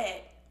saw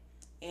that,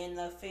 in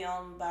the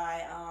film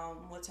by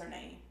what's her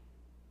name?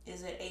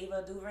 Is it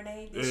Ava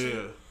DuVernay?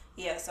 Yeah.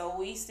 Yeah, so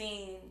we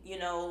seen, he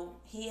had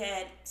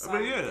I mean,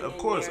 something yeah, of in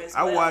course. there as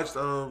I well. watched.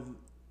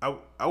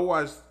 I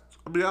watched.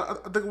 I mean, I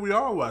think we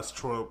all watched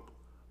Trump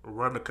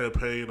run the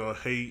campaign on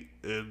hate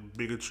and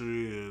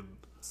bigotry and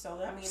So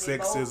I mean,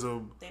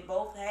 sexism. They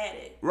both had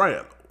it,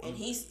 Right. and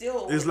he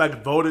still. It's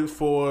like voting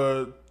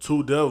for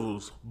two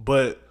devils,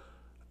 but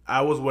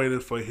I was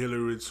waiting for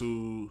Hillary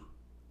to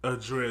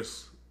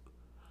address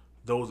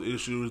those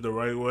issues the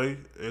right way,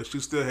 and she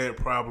still had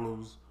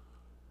problems.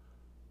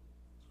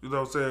 You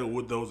know what I'm saying,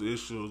 with those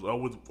issues, or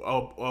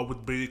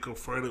with being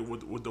confronted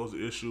with those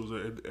issues,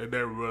 and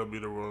that rubbed me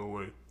the wrong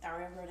way. I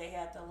remember they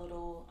had the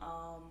little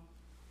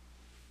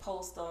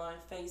post on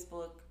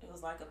Facebook. It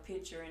was like a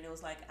picture, and it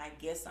was like, "I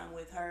guess I'm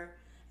with her,"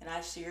 and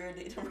I shared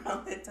it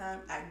around that time.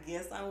 I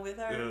guess I'm with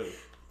her.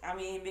 Yeah. I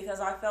mean, because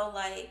I felt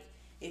like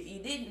if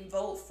you didn't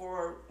vote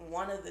for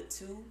one of the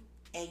two,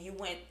 and you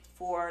went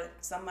for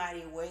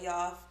somebody way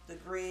off the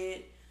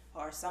grid,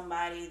 or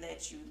somebody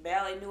that you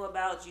barely knew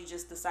about, you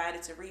just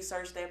decided to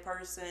research that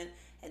person,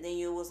 and then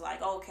you was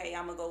like, okay,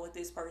 I'm gonna go with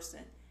this person.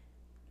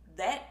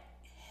 That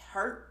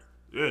hurt.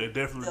 Yeah, it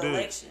definitely the did.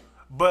 election.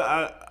 But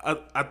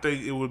I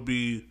think it would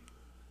be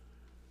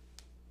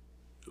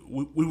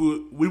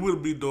we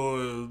would be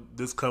doing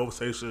this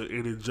conversation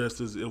an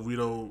injustice if we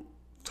don't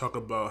talk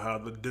about how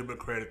the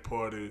Democratic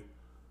Party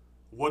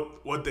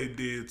what they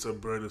did to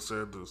Bernie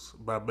Sanders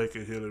by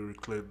making Hillary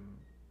Clinton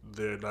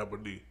their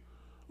nominee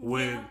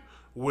when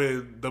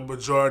the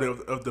majority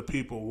of the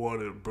people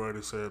wanted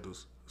Bernie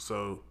Sanders.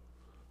 So,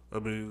 I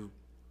mean,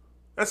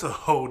 that's a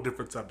whole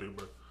different topic,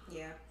 but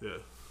Yeah. yeah.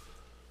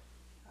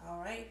 All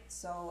right.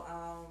 So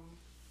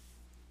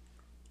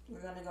we're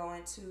gonna go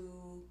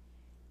into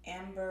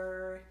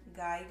Amber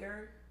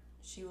Geiger.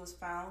 She was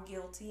found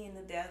guilty in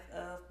the death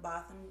of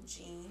Botham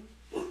Jean.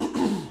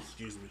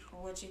 Excuse me.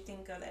 What you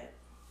think of that?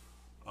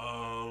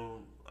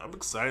 I'm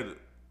excited.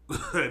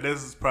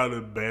 This is probably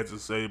bad to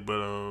say,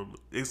 but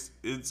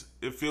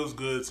it feels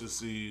good to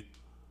see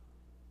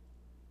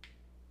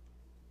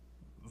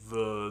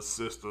the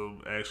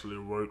system actually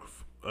work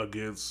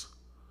against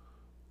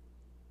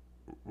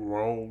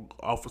wrong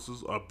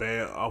officers or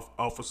bad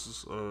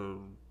officers.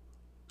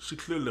 She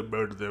clearly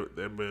murdered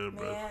that man,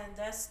 bro. Man,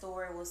 that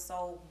story was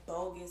so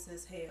bogus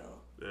as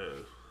hell.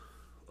 Yeah.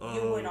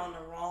 You went on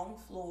the wrong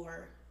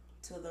floor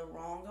to the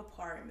wrong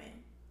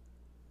apartment,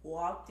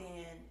 walked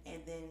in,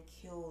 and then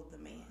killed the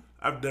man.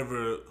 I've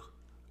never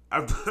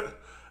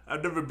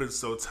been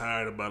so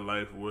tired in my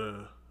life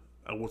where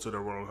I went to the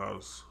wrong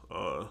house.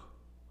 You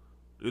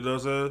know what I'm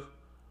saying?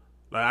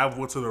 Like I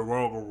went to the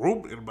wrong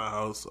room in my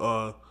house. You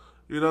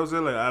know what I'm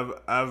saying? Like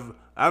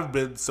I've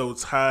been so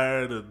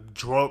tired and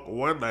drunk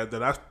one night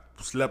that I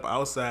slept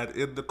outside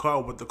in the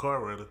car with the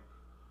car running.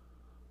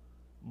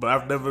 But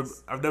I've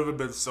never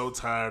been so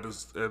tired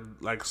and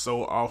like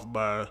so off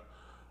my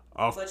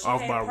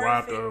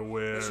rocker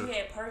where. But you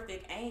had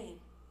perfect aim.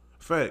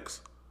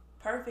 Facts.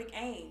 Perfect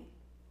aim.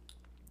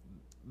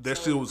 That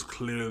So shit was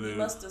clearly. You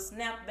must have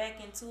snapped back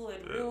into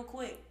it real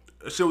quick.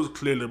 That shit was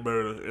clearly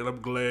murder, and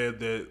I'm glad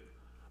that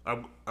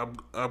I'm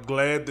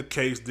glad the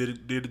case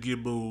did get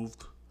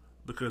moved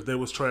because they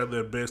was trying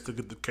their best to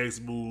get the case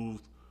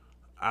moved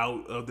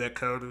out of that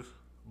county.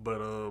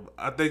 But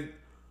I think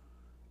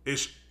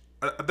it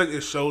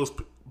shows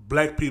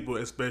black people,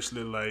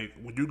 especially like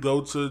when you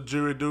go to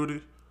jury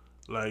duty,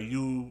 like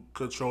you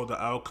control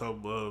the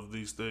outcome of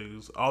these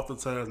things.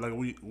 Oftentimes, like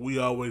we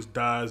always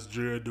dodge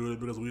jury duty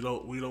because we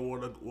don't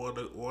want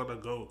to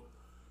go.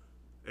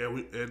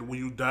 And when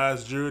you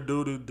dodge jury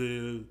duty,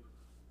 then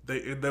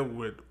they end up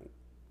with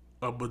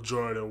a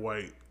majority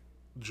white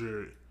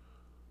jury,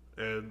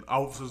 and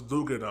officers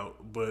do get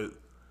out. But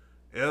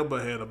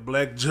Amber had a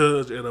black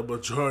judge and a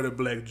majority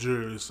black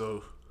jury,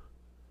 so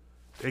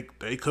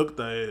they cooked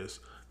their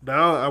ass.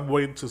 Now I'm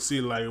waiting to see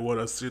like what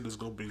her sentence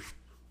gonna be.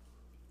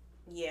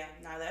 Yeah,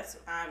 now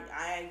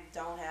I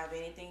don't have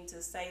anything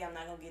to say. I'm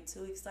not gonna get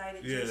too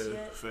excited just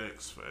yet.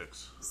 Facts.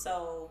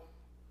 So.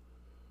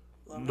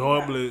 Well,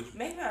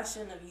 maybe I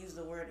shouldn't have used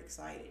the word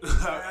excited.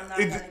 I'm not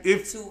going to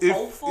get too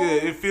hopeful. Yeah,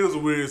 it feels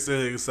weird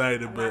saying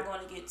excited, I'm but not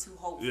going to get too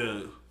hopeful.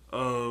 Yeah.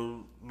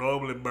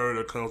 Normally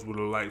murder comes with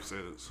a life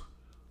sentence.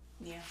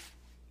 Yeah.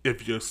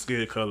 If your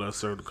skin color a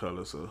certain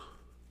color, so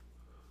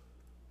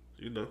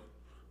you know.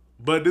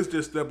 But this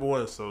just step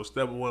one, so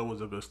step one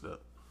was a good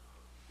step.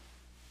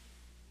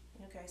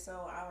 Okay,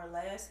 so our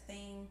last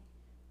thing,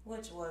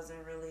 which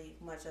wasn't really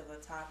much of a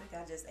topic,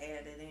 I just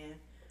added it in.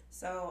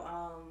 So,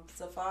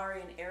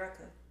 Safari and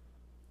Erica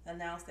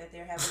announced that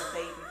they're having a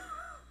baby.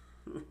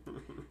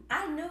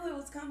 I knew it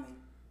was coming.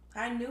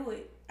 I knew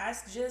it. I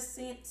just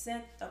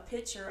sent a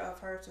picture of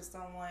her to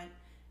someone,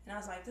 and I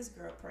was like, this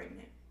girl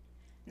pregnant.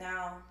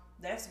 Now,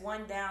 that's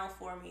one down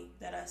for me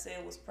that I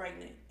said was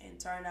pregnant, and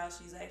turned out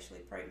she's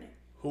actually pregnant.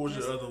 Who was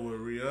your other one?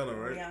 Rihanna,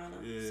 right?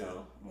 Rihanna. Yeah.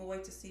 So, I'm going to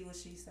wait to see what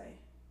she say.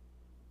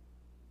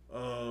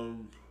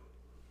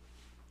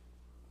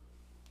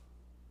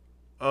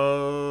 I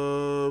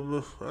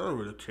don't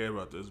really care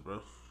about this,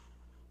 bro.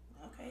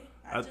 Okay.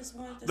 I just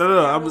wanted to No, say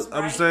no, I was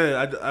I'm right. saying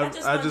I I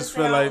wanted to just say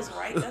feel I like was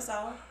right. That's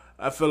all.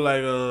 I feel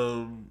like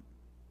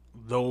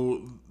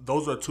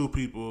those are two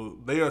people.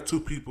 They are two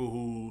people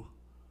who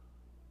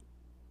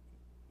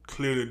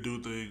clearly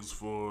do things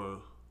for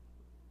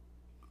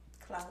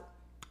Clout.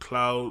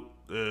 clout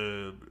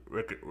and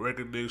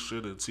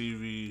recognition and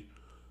TV.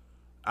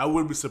 I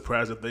wouldn't be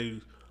surprised if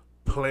they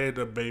planned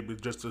a baby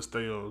just to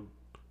stay on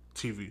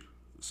TV.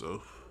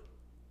 So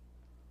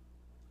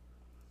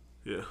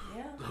yeah,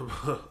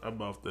 Yeah.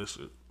 I'm off that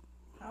shit.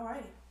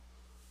 Alrighty.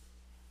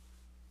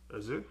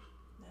 That's it.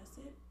 That's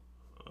it.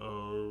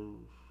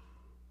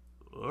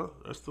 Well,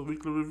 that's the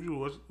weekly review.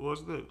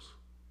 What's next?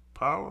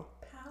 Power.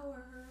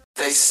 Power.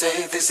 They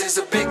say this is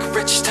a big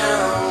rich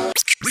town.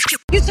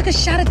 You took a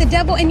shot at the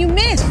devil and you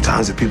missed.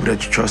 Sometimes the people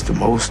that you trust the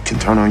most can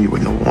turn on you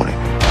with no warning.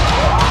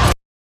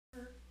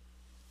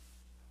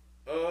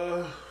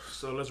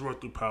 So let's run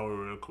through Power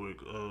real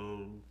quick.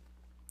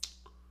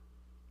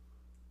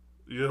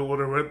 You want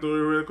to run through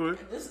it real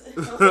quick?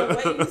 The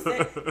way you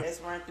said,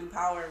 let's run through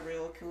Power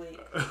real quick.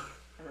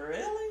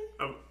 Really?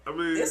 I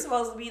mean, This is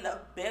supposed to be the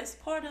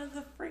best part of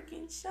the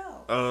freaking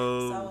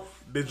show.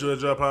 did you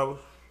enjoy Power?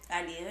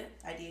 I did.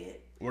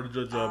 What did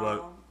you enjoy about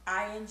it?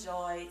 I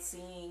enjoyed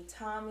seeing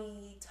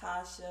Tommy,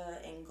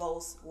 Tasha, and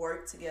Ghost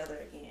work together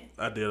again.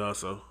 I did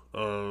also.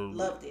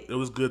 Loved it. It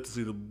was good to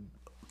see them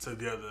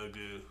together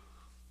again.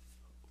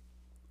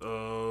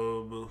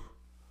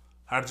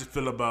 How did you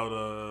feel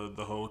about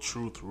the whole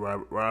Truth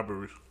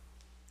robbery?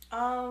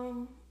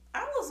 I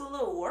was a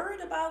little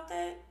worried about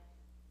that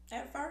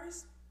at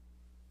first.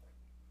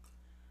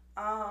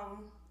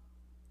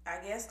 I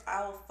guess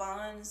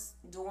Alphonse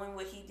doing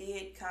what he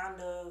did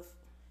kind of,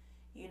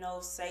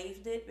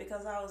 saved it,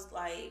 because I was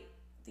like,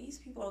 these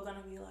people are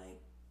gonna be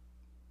like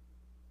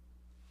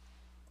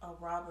a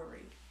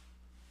robbery.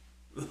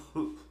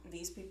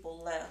 These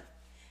people left.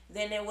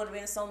 Then there would have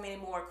been so many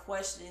more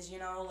questions,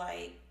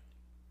 like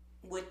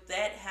with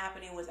that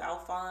happening, with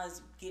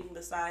Alphonse getting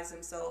besides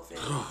himself and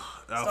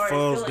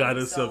Alphonse got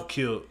himself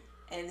killed.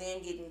 And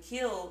then getting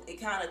killed, it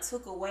kind of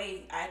took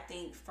away, I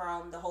think,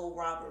 from the whole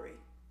robbery.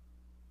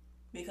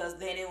 Because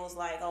then it was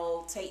like,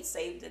 oh, Tate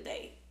saved the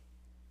day.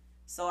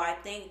 So I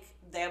think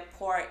that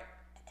part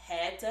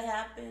had to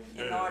happen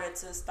in order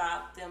to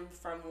stop them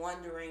from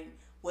wondering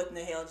what in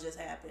the hell just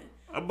happened.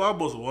 I'm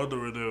almost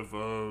wondering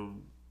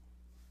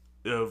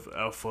if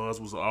Alphonse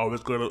was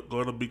always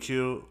gonna be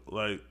killed,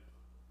 like,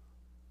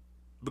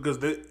 because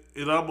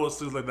it almost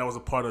seems like that was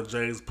a part of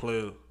James'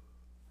 plan.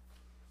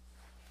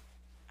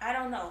 I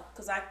don't know,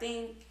 because I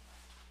think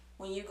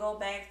when you go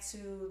back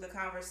to the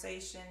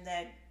conversation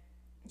that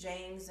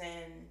James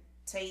and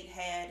Tate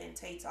had in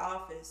Tate's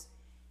office,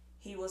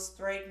 he was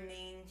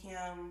threatening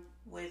him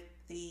with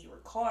the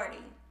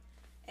recording,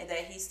 and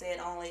that he said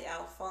only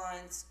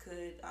Alphonse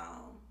could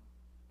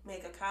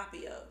make a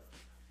copy of.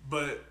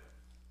 But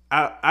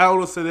I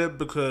only say that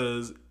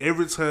because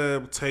every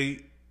time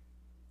Tate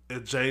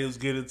and James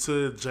get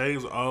into it,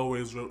 James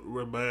always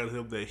remind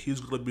him that he's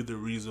going to be the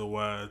reason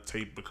why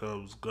Tate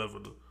becomes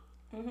governor.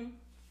 Mm-hmm.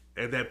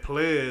 And that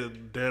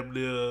plan, damn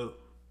near,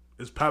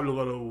 is probably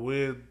going to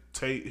win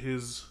Tate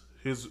his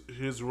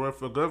run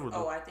for governor.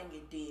 Oh, I think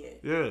it did.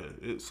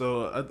 Yeah.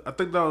 So I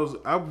think that was,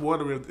 I'm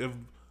wondering if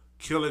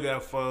killing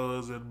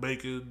Alphonse and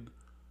making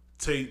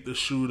Tate the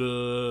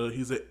shooter,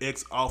 he's an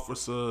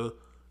ex-officer,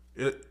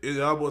 it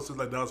almost seems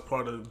like that was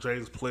part of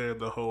James' plan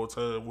the whole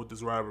time with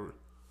this robbery.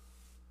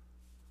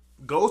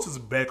 Ghost is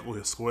back on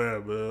his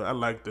square, man. I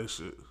like that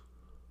shit.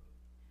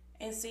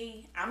 And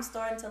see, I'm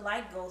starting to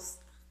like Ghost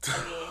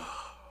again.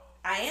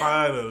 I am.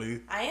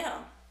 Finally. I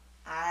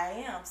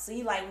am.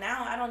 See, like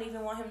now, I don't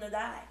even want him to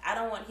die. I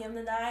don't want him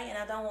to die, and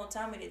I don't want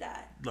Tommy to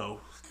die.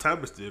 No,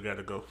 Tommy still got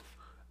to go.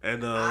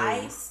 And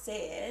I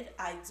said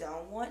I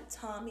don't want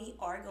Tommy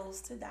or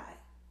Ghost to die.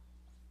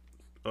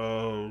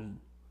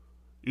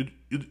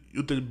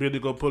 You think Benny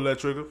gonna pull that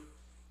trigger?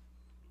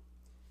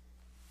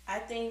 I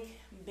think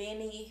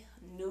Benny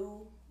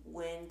knew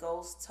when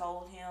Ghost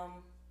told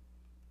him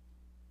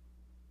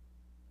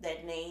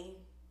that name.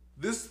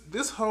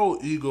 This whole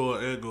ego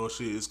and ego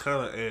shit is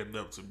kind of adding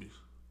up to me.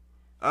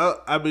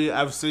 I mean,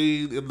 I've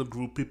seen in the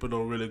group people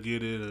don't really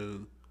get it,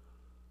 and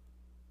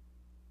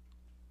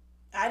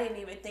I didn't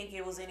even think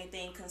it was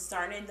anything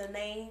concerning the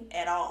name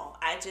at all.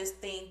 I just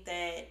think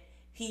that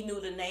he knew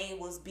the name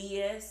was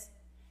BS,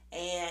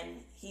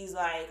 and he's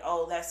like,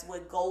 oh, that's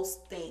what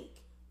Ghost think,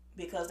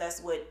 because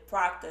that's what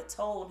Proctor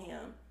told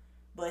him.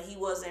 But he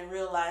wasn't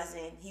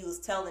realizing he was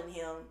telling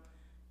him,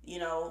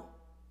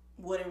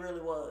 what it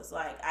really was.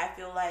 Like, I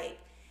feel like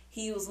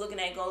he was looking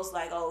at Ghost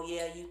like, oh,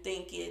 yeah, you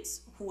think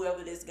it's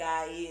whoever this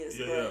guy is,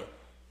 but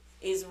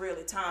it's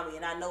really Tommy,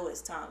 and I know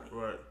it's Tommy.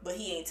 Right. But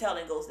he ain't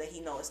telling Ghost that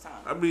he know it's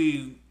Tommy. I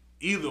mean,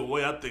 either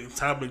way, I think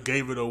Tommy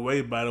gave it away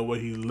by the way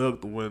he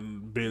looked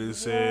when Benny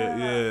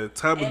said,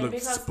 Tommy and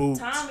looked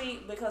spooked.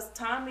 Because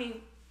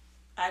Tommy,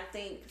 I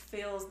think,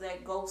 feels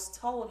that Ghost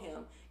told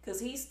him,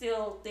 because he's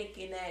still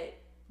thinking that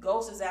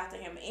Ghost is after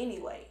him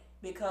anyway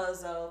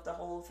because of the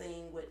whole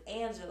thing with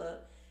Angela.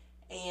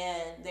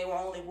 and they were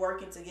only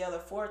working together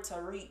for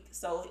Tariq.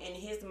 So in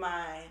his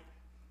mind,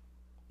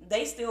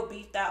 they still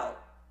beefed out.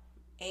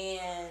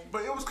 And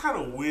But it was kind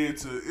of weird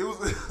to it was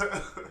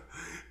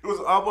it was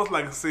almost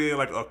like saying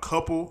like a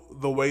couple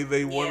the way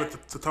they wanted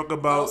to talk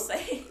about. they'll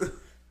say,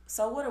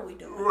 so what are we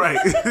doing? Right.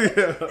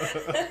 Yeah.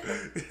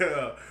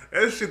 Yeah.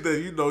 That shit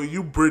that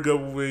you bring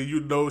up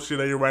when shit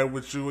ain't right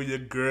with you and your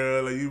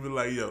girl, and you be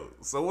like, yo,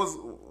 so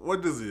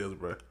what this is,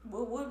 bro?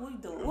 What we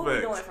doing? What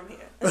we doing from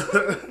here?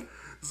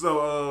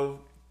 So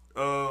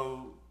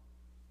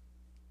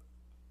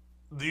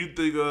do you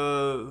think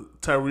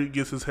Tyreek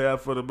gets his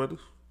half for the money?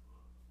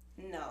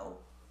 No.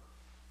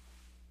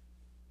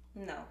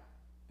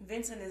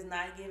 Vincent is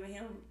not giving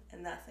him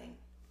nothing.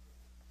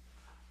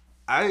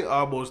 I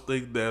almost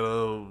think that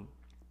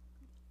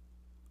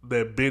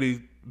that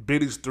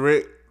Benny's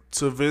threat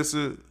to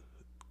Vincent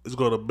is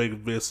gonna make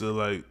Vincent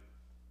like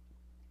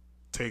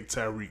take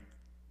Tyreek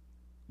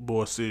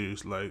more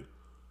serious. Like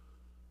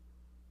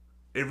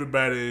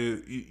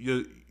everybody,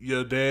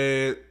 your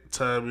dad,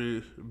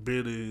 Tommy,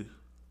 Benny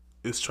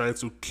is trying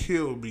to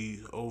kill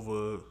me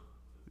over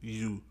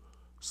you.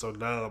 So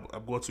now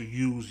I'm going to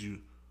use you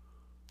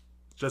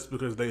just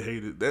because they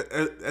hate it.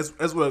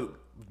 That's what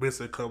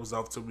Vincent comes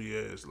off to me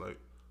as, like.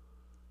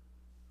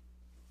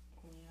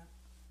 Yeah.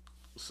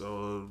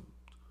 So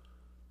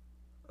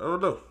I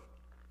don't know.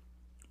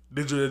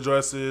 Did you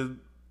enjoy seeing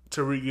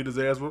Tariq get his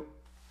ass whooped?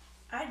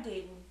 I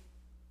didn't.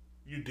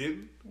 You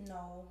didn't?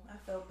 No, I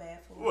felt bad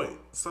for him. Wait,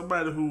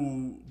 somebody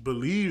who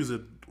believes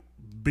in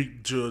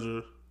big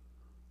Georgia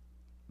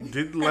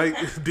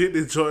didn't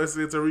enjoy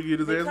seeing Tariq get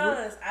his ass whooped?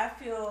 Because I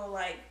feel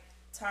like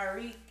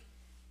Tariq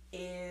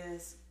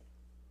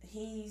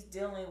he's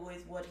dealing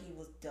with what he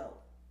was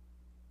dealt.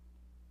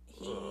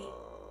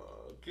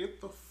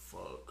 Get the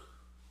fuck.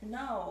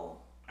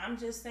 No, I'm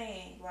just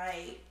saying,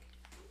 like,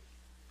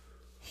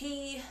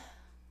 you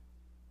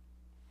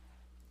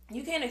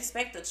can't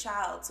expect a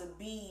child to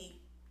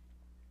be.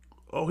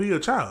 Oh, he a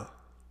child.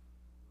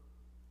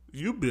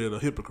 You being a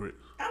hypocrite.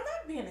 I'm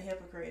not being a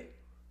hypocrite.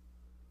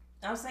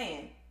 I'm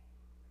saying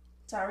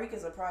Tariq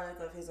is a product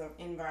of his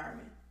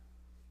environment.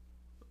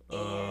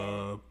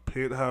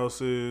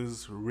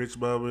 Penthouses, rich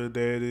mama and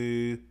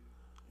daddy.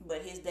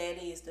 But his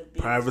daddy is the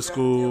biggest Private drug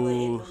dealer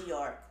in schools. New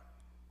York.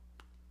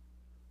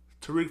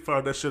 Tariq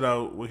found that shit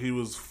out when he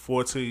was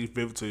 14,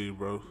 15,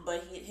 bro.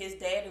 But his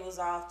daddy was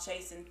off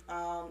chasing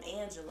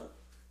Angela.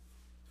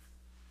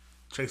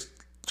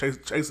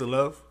 Chasing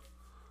love?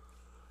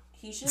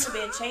 He shouldn't have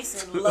been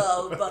chasing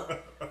love,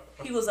 but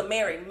he was a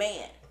married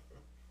man.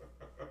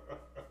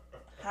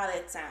 How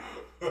that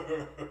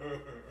sound?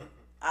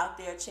 Out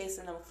there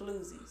chasing them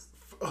floozies.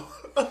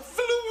 A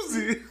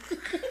floozy.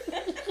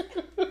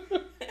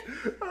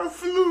 A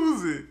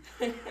floozy.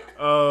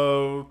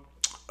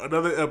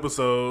 Another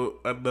episode,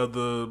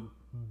 another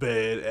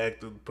bad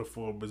acting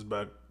performance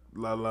by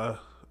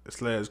Lala /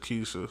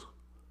 Keisha.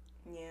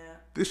 Yeah.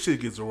 This shit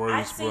gets worse,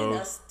 I seen bro.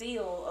 a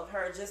still of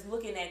her just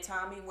looking at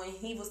Tommy when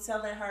he was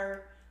telling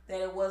her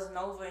that it wasn't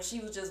over, and she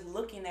was just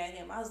looking at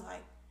him. I was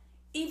like,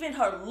 even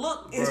her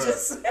look is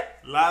just.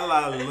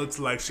 Lala looks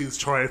like she's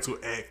trying to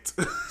act.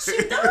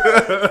 She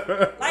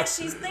does. Like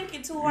she's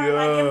thinking to her,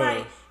 Yeah.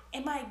 like,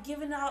 am I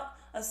giving out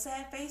a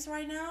sad face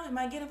right now? Am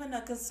I giving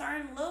a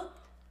concerned look?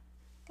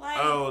 Like,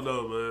 I don't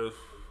know, man.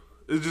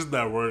 It's just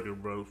not working,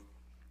 bro.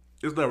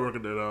 It's not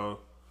working at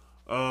all.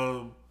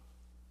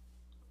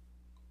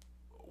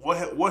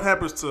 What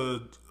happens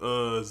to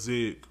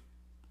Zig?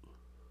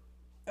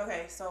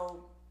 okay,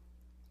 so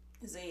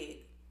Zig.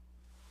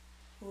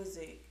 Who is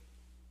Zig?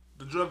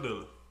 The drug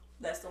dealer.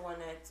 That's the one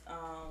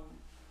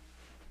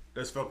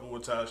That's fucking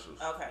with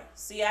Tasha. Okay.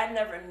 See, I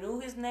never knew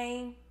his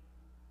name.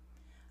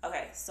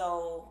 Okay,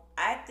 so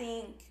I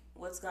think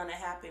what's gonna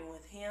happen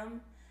with him,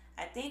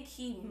 I think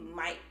he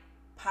might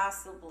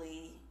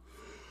possibly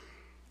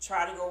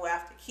try to go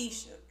after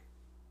Keisha.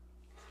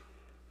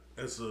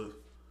 That's a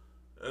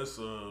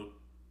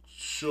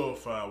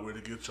surefire way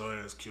to get your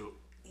ass killed.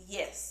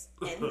 Yes,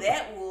 and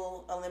that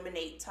will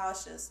eliminate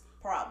Tasha's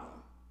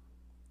problem.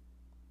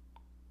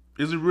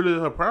 Is it really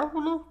her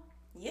problem though?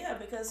 Yeah,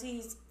 because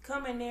he's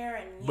coming there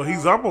and. But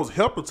he's almost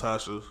helping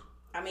Tasha.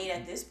 I mean,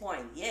 at this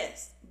point,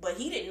 yes, but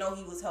he didn't know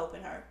he was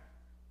helping her.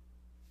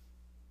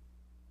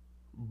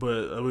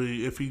 But I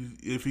mean, if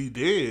he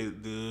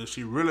did, then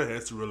she really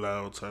has to rely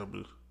on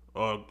Tommy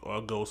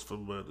or Ghost for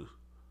money.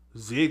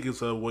 Zig is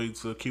her way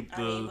to keep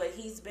the. I mean, but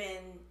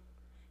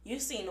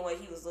you've seen the way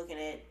he was looking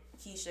at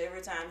Keisha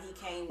every time he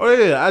came. Oh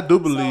yeah, I do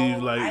believe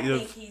so like I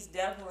think he's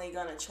definitely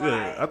gonna try.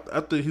 Yeah,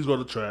 I think he's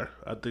gonna try.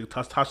 I think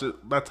Tasha,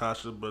 not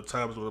Tasha, but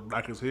Tommy's gonna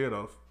knock his head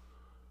off.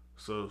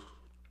 So,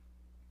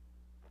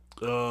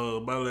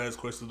 my last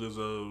question is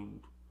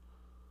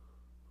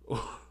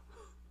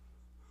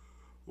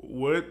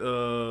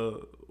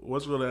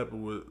what's gonna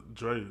happen with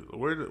Dre?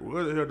 Where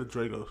the hell did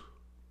Dre go?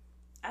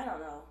 I don't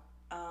know.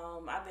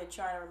 I've been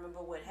trying to remember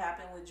what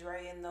happened with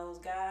Dre and those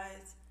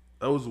guys.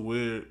 That was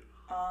weird.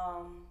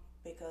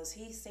 Because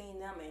he seen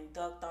them and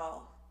ducked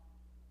off.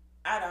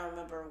 I don't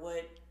remember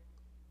what.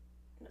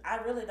 I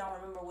really don't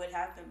remember what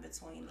happened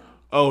between them.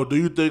 Oh, do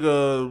you think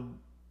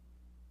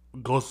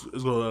Ghost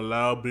is gonna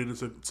allow Benny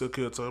to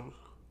kill Tommy?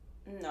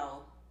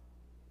 No,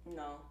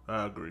 no.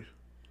 I agree.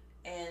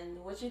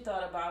 And what you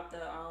thought about the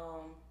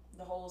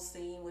whole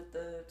scene with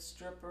the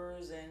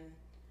strippers and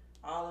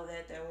all of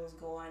that was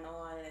going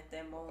on at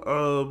that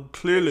moment?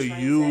 Clearly The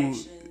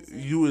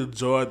you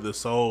enjoyed the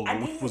song, I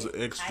which was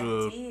did.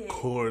 extra I did.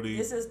 corny.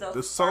 This is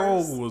the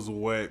song first- was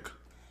whack.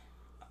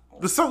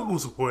 The song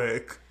was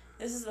whack.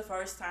 This is the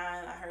first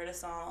time I heard a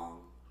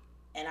song,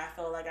 and I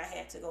felt like I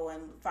had to go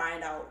and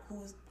find out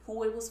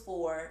who it was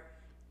for,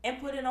 and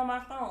put it on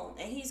my phone.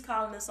 And he's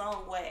calling the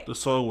song whack. The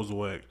song was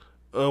whack.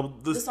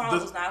 The song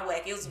was not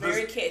whack. It was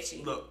very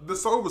catchy. The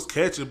song was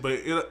catchy, but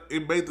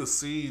it made the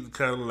scene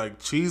kind of like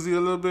cheesy a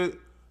little bit.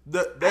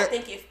 I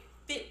think it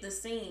fit the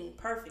scene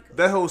perfectly.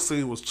 That whole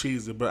scene was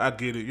cheesy, but I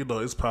get it. You know,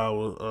 it's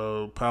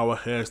Power. Power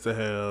has to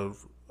have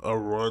a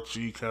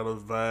raunchy kind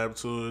of vibe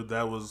to it.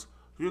 That was,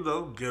 you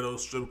know, ghetto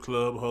strip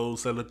club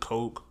hoes selling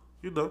coke.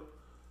 You know,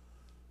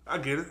 I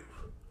get it.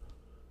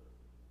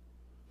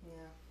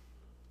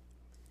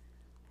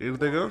 Yeah.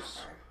 Anything else?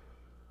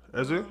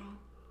 That's it.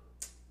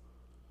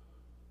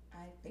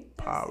 I think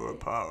that's it.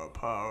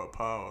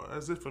 Power.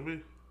 That's it for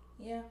me.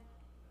 Yeah.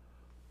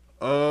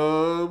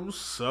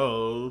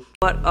 So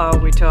What are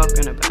we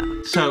talking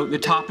about? So, the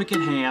topic at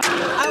hand.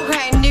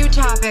 Okay, new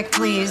topic,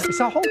 please. It's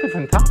a whole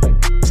different topic.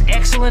 It's an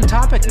excellent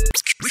topic.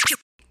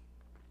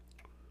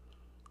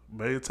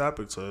 main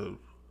topic time.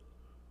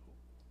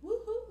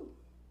 Woohoo.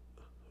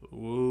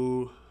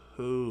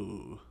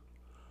 Woohoo.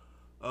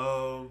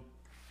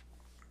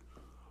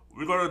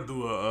 We're gonna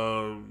do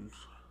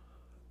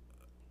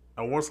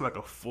I want like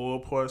a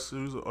 4-part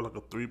series or like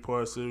a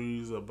 3-part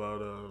series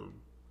about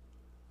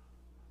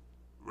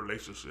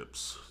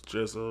relationships.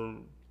 Just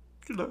you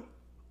know,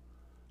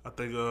 I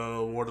think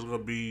one is gonna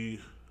be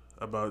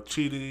about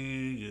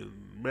cheating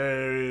and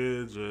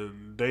marriage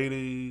and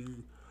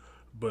dating,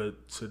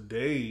 but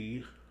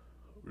today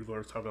we're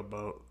gonna talk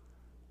about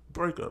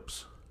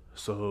breakups.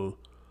 So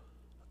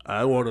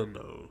I want to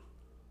know,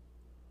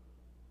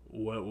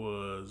 what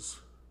was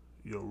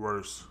your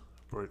worst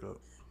breakup?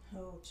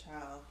 Oh,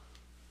 child.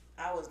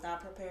 I was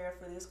not prepared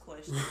for this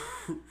question.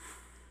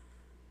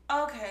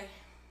 Okay.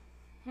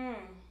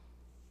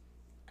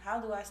 How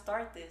do I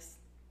start this?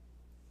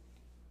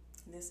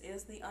 This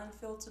is the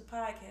Unfiltered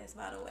Podcast,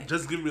 by the way.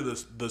 Just give me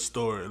the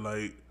story.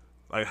 Like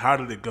how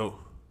did it go?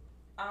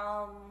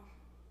 I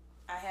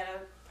had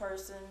a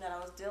person that I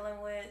was dealing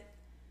with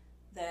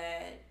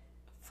that,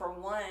 for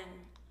one,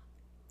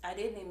 I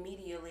didn't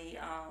immediately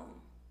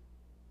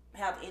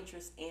have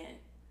interest in.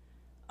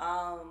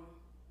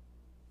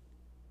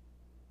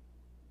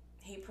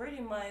 He pretty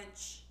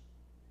much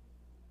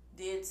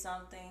did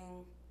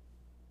something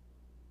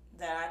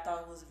that I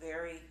thought was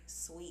very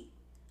sweet.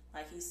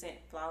 Like, he sent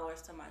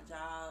flowers to my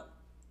job,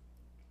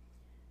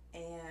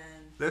 and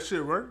That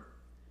shit worked?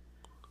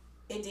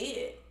 it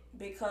did,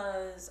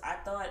 because I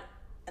thought,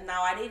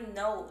 now I didn't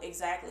know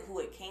exactly who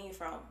it came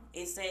from.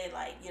 It said,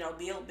 like, you know,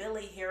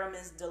 Billy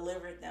Hiramis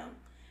delivered them,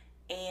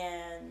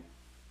 and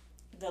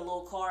the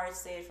little card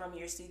said, "From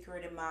your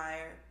secret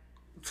admirer,"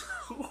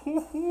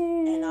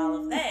 and all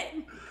of that.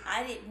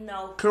 I didn't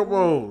know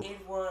who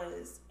it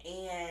was,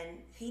 and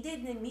he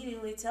didn't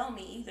immediately tell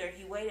me either.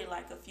 He waited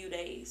like a few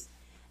days,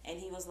 and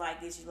he was like,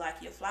 "Did you like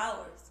your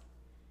flowers?"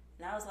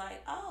 And I was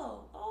like,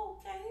 "Oh,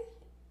 okay.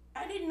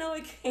 I didn't know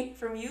it came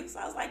from you," so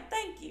I was like,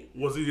 "Thank you."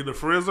 Was he in the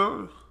friend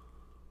zone?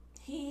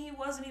 He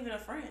wasn't even a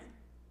friend,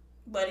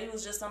 but he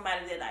was just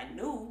somebody that I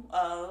knew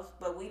of,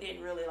 but we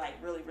didn't really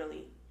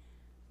really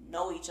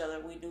know each other.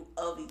 We knew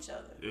of each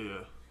other.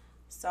 Yeah.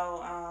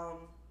 So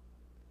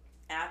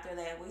after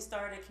that, we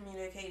started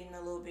communicating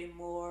a little bit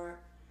more.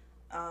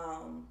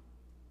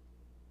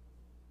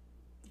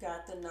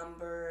 Got the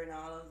number and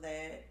all of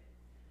that.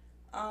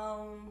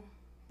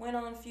 Went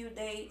on a few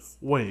dates.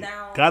 Wait,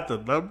 Now, got the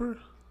number?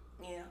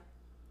 yeah.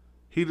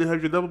 He didn't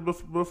have your number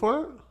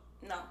before that?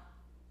 No,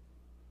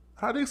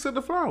 How did he send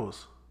the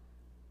flowers?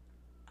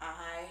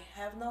 I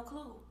have no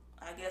clue.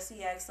 I guess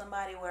he asked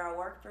somebody where I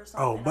worked or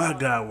something. Oh, my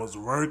guy was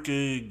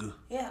working.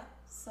 Yeah.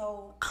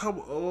 So Come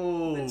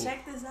on. but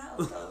check this out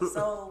though.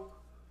 So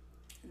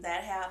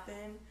that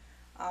happened.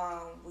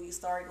 We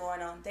started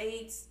going on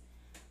dates,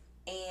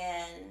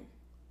 and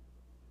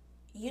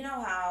you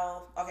know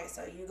how, okay,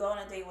 so you go on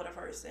a date with a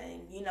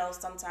person, you know,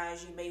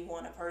 sometimes you may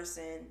want a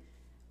person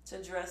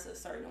to dress a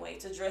certain way,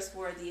 to dress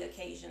for the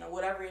occasion or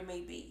whatever it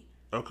may be.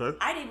 Okay.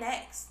 I didn't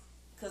ask,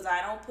 because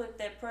I don't put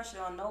that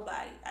pressure on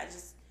nobody. I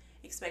just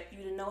expect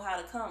you to know how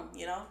to come,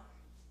 you know?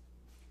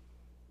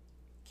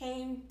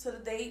 Came to the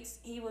dates,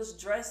 he was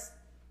dressed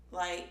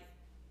like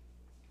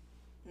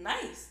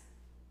nice.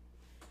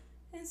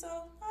 And so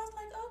I was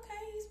like,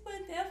 okay, he's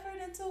putting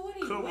effort into what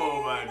he's Come wearing.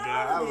 on, my and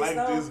guy. all I of like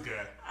So this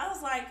guy. I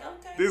was like,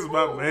 okay, This is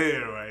cool. my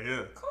man right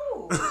here.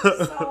 Cool.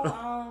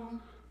 So,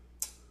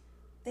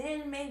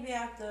 then maybe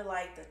after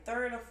like the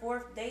third or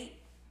fourth date,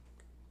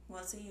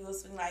 once he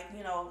was like,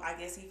 you know, I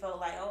guess he felt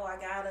like, oh, I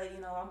gotta, you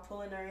know, I'm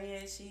pulling her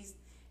in. She's,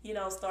 you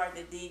know,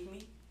 starting to dig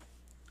me.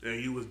 And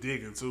he was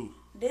digging too.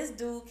 This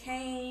dude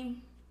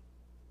came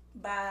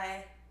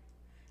by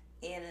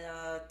in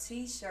a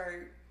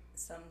t-shirt,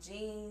 some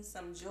jeans,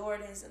 some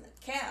Jordans, and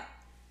a cap.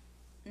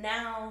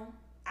 Now,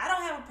 I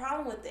don't have a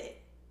problem with that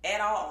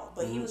at all.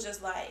 But he was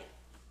just like,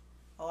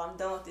 "Oh, I'm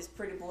done with this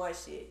pretty boy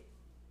shit.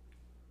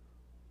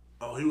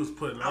 Oh, he was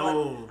putting I'm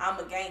on.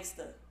 a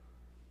gangster."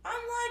 I'm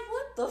like,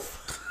 what the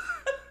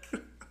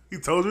fuck? He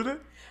told you that?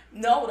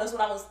 No, that's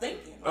what I was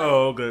thinking. Like,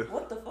 Oh, okay.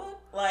 What the fuck?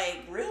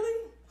 Like,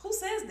 really? Who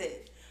says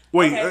that?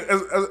 Wait, Okay.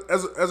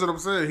 as what I'm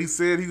saying, he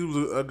said he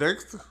was a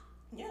gangster?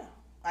 Yeah.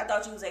 I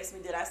thought you was asking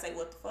me, did I say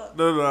what the fuck?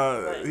 No.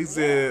 But, He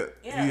said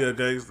yeah. he a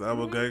gangster.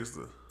 I'm a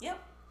gangster. Yep.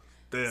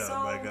 Damn,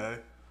 So- my guy.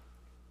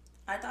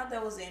 I thought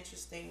that was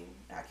interesting.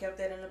 I kept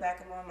that in the back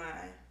of my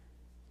mind.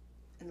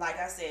 And like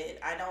I said,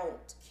 I don't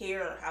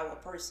care how a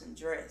person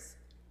dressed.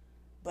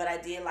 But I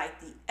did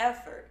like the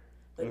effort.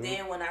 But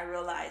then when I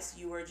realized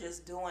you were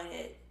just doing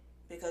it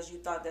because you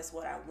thought that's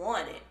what I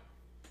wanted,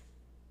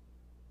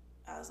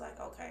 I was like,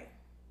 okay.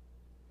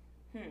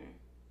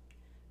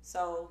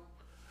 So,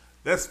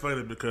 That's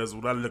funny because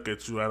when I look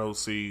at you, I don't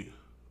see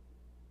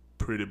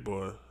pretty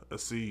boy. I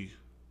see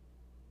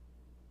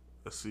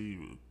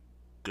you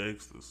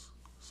gangsters.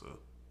 So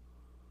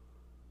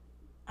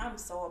I'm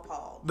so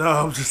appalled. no,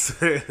 I'm just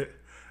saying.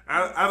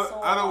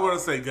 I don't want to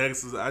So- say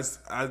gangsters.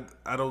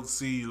 I don't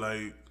see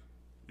like,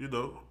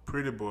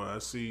 pretty boy. I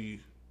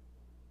see,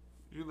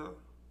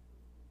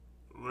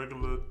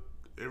 regular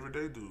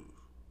everyday dude.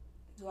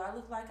 Do I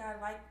look like I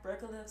like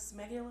regular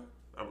smegular?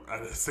 I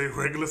didn't say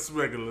regular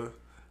smegular.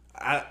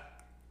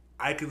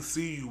 I can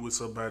see you with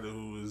somebody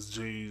who is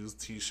jeans,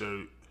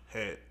 t-shirt,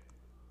 hat.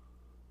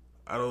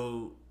 I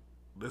don't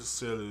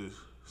necessarily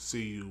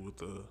see you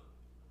with a.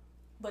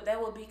 But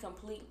that would be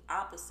complete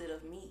opposite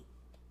of me.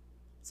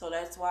 So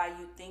that's why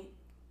you think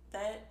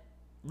that?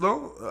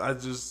 No, I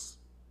just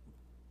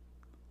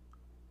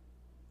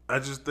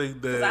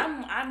think Because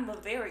that I'm a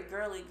very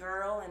girly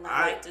girl, and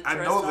I like to dress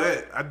I know up.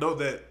 that. I know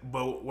that.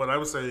 But what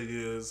I'm saying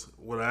is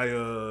when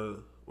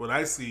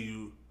I see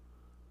you,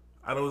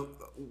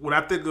 when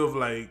I think of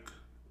like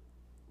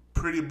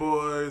pretty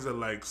boys and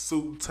like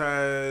suit and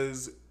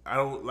ties, I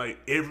don't like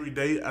every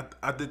day.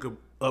 I think of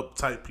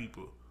uptight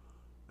people.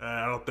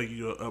 I don't think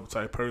you're an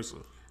uptight person.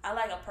 I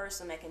like a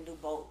person that can do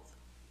both,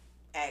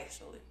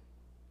 actually.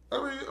 I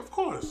mean, of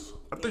course.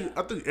 I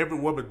think every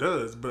woman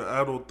does, but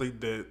I don't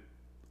think that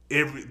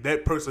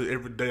that person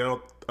every day. I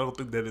don't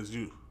think that is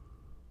you.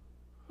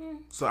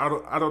 So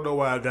I don't know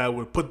why a guy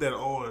would put that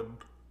on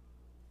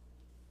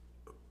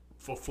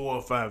for 4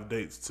 or 5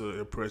 dates to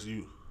impress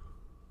you.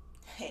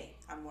 Hey,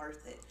 I'm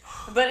worth it.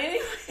 But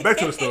anyway. Back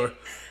to the story.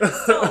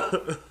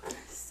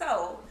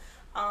 So,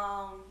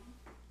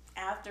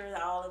 after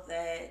all of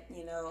that,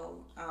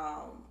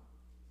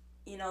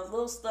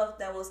 little stuff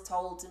that was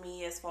told to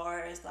me as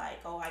far as like,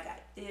 oh, I got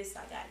this,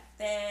 I got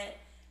that,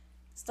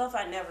 stuff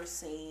I never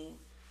seen.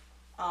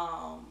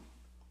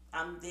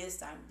 I'm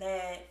this, I'm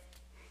that,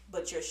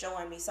 but you're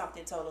showing me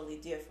something totally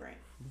different.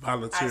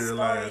 Volunteer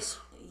lies.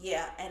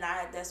 Yeah, and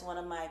that's one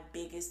of my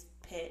biggest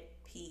pet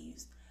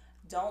peeves.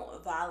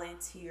 Don't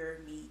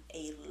volunteer me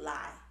a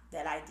lie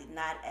that I did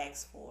not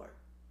ask for.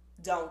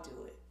 Don't do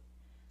it.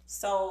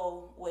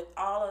 So with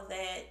all of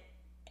that,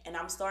 and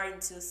I'm starting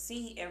to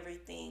see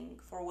everything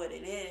for what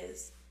it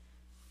is,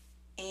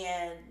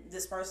 and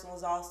this person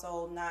was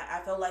also not,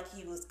 I felt like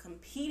he was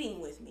competing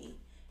with me.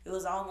 It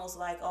was almost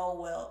like, oh,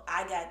 well,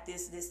 I got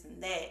this, this,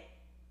 and that,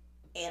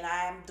 and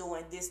I'm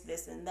doing this,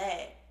 this, and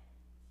that.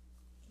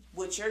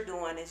 What you're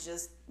doing is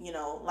just,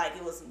 like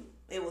it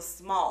was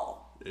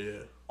small.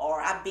 Yeah.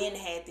 Or I been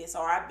had this,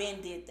 or I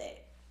been did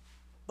that.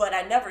 But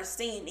I never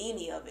seen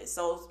any of it.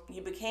 So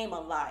you became a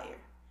liar.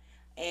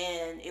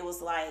 And it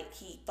was like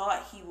he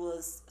thought he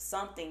was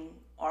something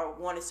or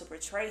wanted to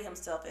portray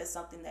himself as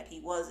something that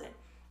he wasn't.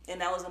 And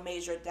that was a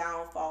major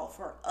downfall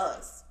for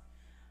us.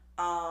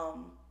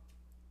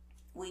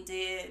 We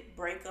did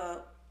break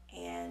up,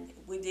 and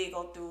we did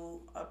go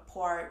through a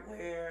part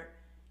where,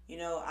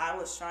 I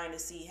was trying to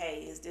see,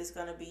 hey, is this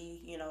going to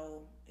be,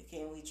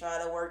 can we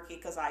try to work it?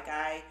 Because like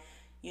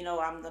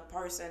I'm the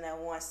person that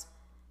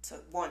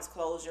wants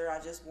closure.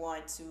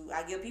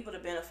 I give people the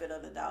benefit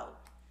of the doubt.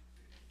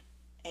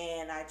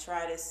 And I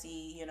try to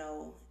see,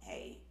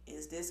 hey,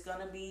 is this going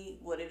to be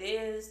what it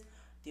is?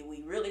 Did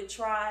we really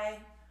try?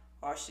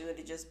 Or should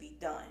it just be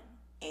done?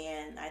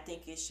 And I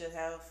think it should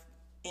have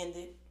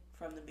ended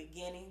from the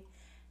beginning.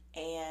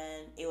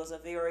 And it was a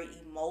very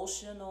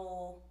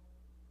emotional,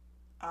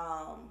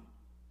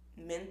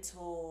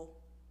 mental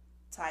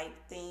type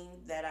thing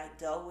that I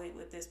dealt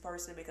with this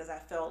person, because I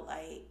felt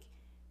like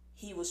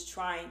he was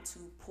trying to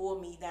pull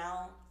me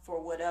down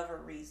for whatever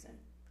reason.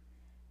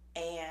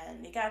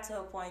 And it got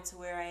to a point to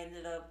where I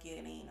ended up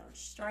getting a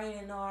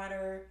restraining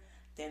order.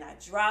 Then I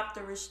dropped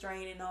the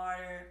restraining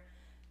order.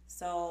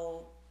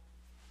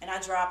 And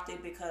I dropped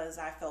it because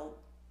I felt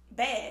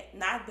bad.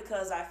 Not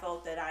because I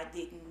felt that I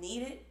didn't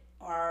need it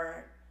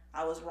or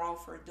I was wrong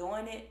for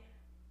doing it.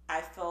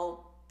 I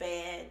felt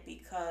bad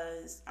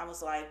because I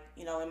was like,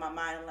 in my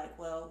mind, I'm like,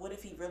 well, what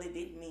if he really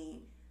didn't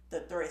mean the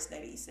threats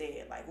that he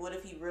said. Like, what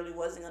if he really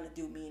wasn't gonna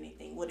do me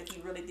anything? What if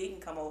he really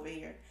didn't come over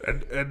here?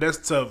 And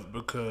that's tough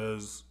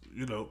because,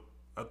 you know,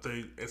 I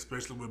think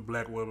especially with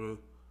black women,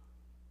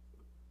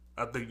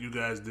 I think you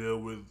guys deal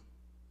with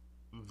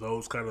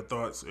those kind of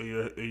thoughts in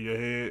your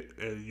head,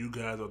 and you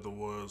guys are the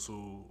ones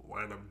who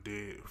wind up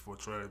dead for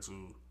trying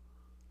to,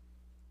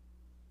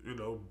 you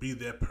know, be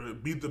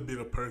be the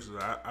bigger person.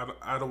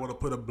 I don't want to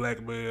put a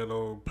black man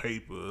on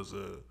papers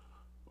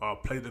or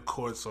play the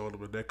courts on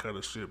him and that kind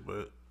of shit,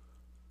 but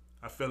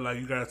I feel like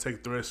you gotta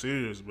take threats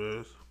serious,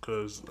 man,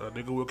 because a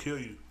nigga will kill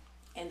you.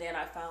 And then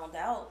I found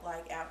out,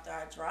 like, after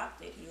I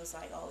dropped it, he was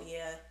like, oh,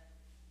 yeah,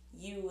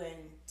 you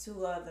and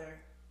 2 other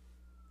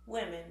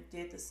women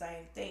did the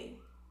same thing.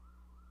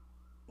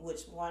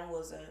 Which one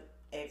was a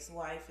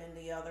ex-wife and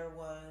the other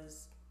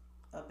was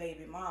a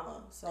baby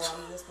mama. So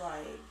I'm just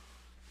like,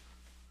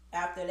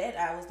 after that,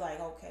 I was like,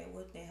 okay,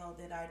 what the hell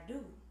did I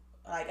do?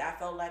 Like, I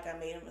felt like I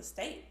made a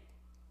mistake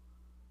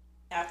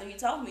after he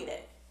told me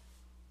that.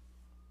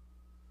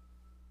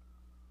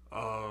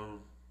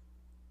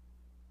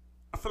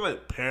 I feel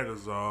like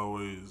parents are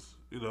always,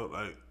 you know,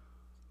 like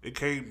it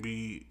can't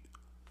be,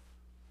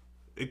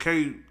 it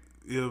can't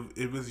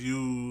if it's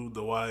you,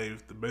 the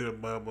wife, the baby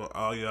mama,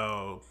 all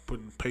y'all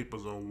putting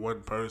papers on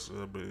one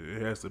person. I mean,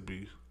 it has to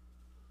be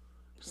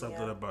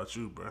something about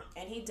you, bro.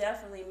 And he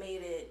definitely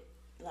made it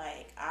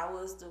like I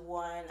was the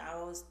one, I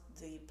was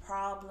the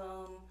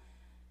problem.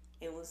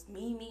 It was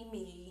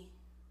me.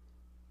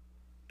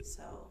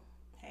 So,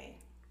 hey,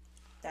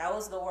 that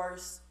was the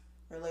worst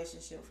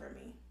relationship for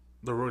me.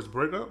 The worst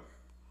breakup?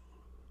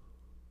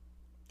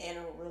 In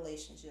a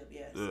relationship,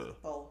 yes. Yeah.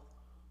 Both.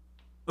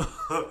 Yes.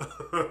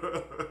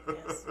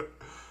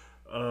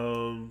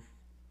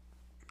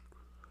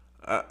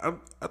 I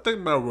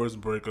think my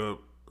worst breakup.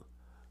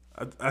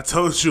 I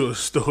told you a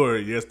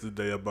story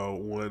yesterday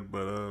about one,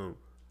 but I'm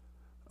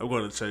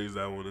gonna change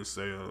that one and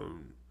say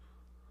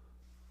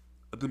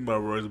I think my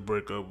worst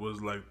breakup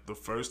was like the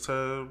first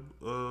time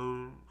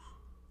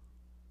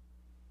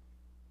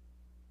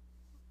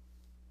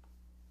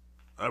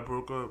I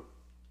broke up.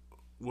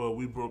 Well,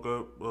 we broke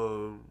up.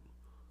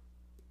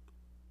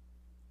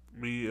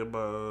 Me and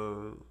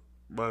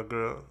my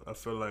girl. I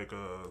feel like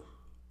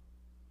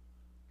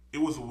it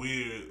was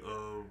weird.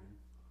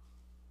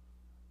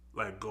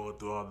 Like going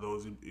through all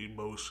those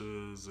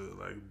emotions and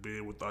like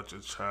being without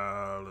your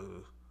child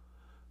and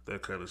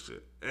that kind of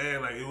shit.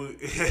 And like it was,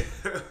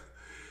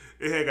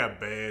 it had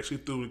got bad. She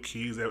threw the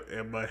keys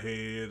at my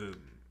head and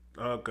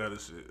all kind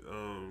of shit.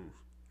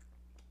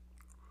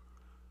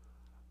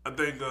 I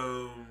think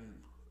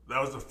that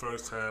was the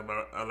first time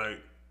I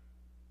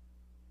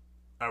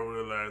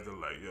realized that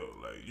like yo,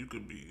 like you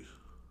could be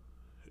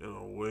in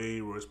a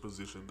way worse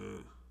position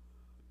than,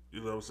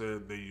 you know what I'm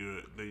saying, than you're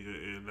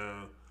in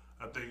now.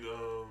 I think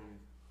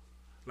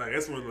like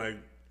that's when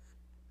like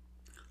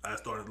I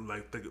started to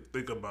like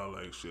think about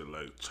like shit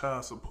like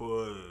child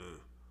support and,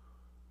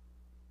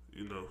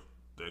 you know,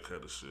 that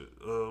kind of shit.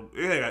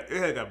 It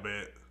had got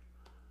bad,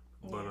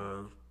 but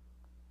I'm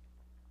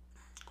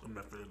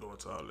not finna go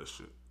into all that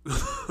shit.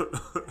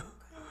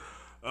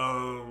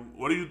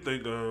 What do you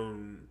think?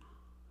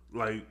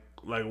 Like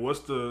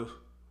what's the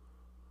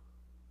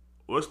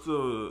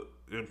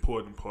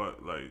important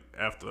part like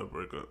after a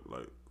breakup?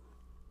 Like,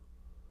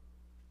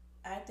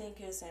 I think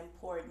it's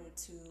important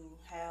to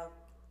have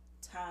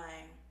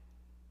time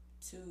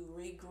to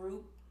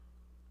regroup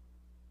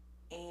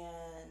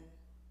and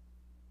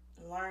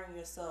learn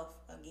yourself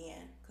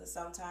again, because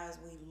sometimes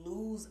we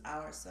lose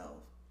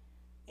ourselves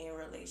in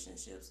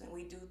relationships and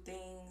we do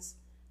things,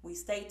 we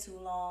stay too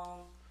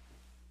long,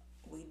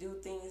 we do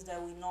things that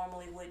we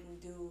normally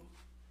wouldn't do,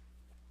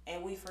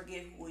 and we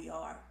forget who we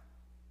are.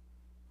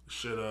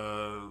 should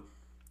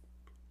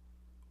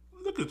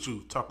look at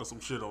you talking some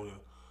shit on here.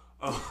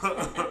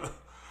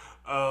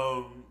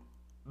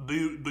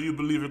 Do you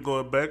believe in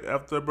going back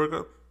after a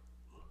breakup?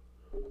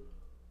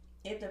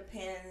 It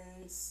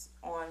depends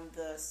on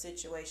the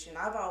situation.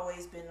 I've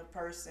always been a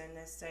person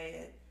that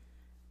said,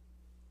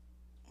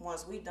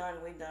 once we done,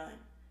 we done.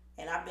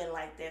 And I've been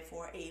like that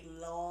for a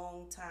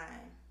long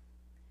time.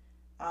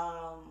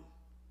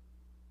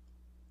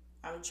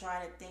 I'm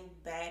trying to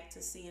think back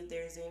to see if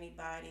there's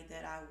anybody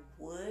that I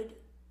would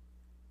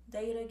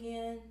date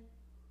again.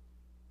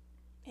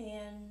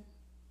 And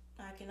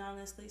I can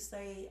honestly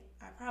say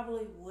I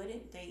probably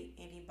wouldn't date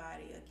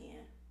anybody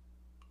again.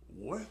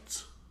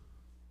 What?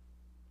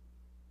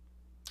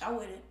 I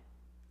wouldn't.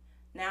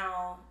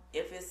 Now,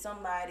 if it's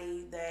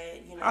somebody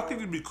that, you know, How can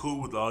you be cool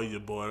with all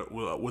your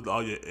with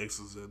all your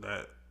exes and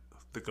not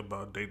think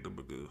about dating them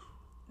again?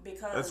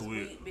 That's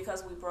weird.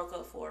 Because we broke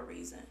up for a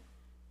reason.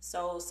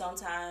 So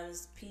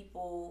sometimes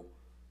people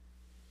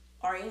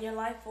are in your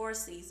life for a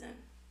season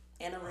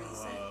and a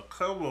reason.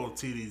 Come on,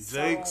 TD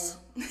Jakes.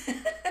 So,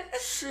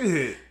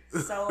 shit.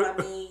 So I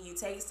mean, you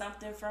take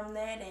something from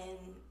that, and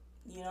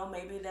you know,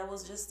 maybe that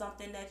was just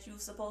something that you're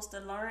supposed to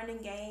learn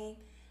and gain,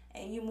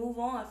 and you move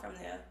on from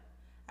there.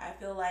 I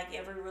feel like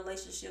every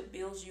relationship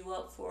builds you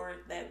up for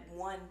that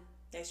one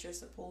that you're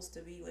supposed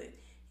to be with.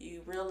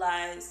 You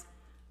realize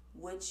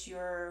what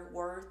you're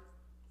worth,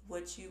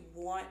 what you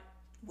want,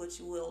 what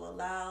you will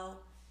allow,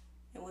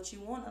 and what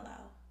you won't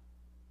allow.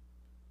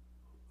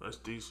 That's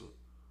decent.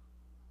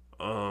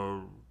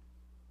 Um,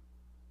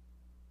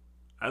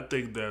 I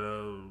think that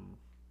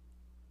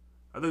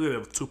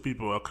if two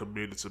people are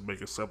committed to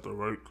making something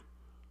work,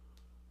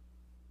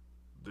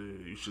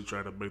 then you should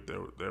try to make that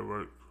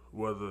work.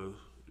 Whether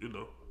you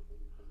know,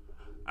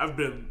 I've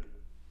been,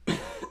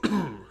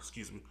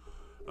 excuse me,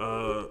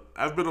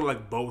 I've been on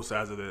like both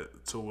sides of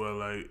that to where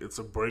like it's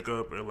a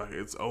breakup and like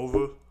it's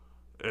over,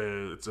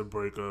 and it's a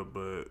breakup,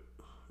 but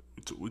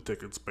we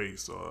taking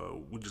space, or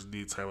we just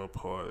need time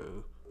apart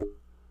and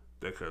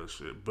that kind of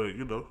shit. But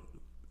you know,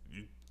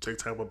 you take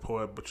time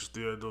apart, but you're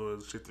still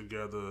doing shit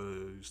together.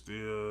 You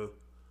still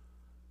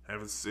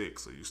having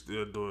sex, or you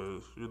still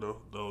doing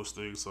those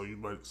things. So you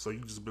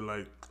just be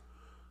like,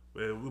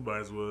 man, we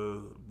might as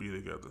well be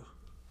together.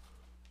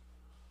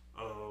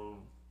 Um,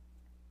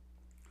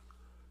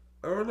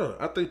 I don't know.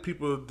 I think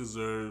people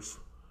deserve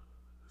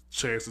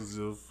chances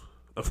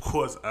of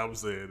course, I'm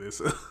saying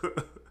this.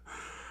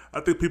 I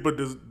think people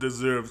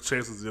deserve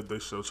chances if they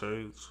show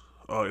change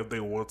or if they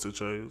want to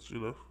change,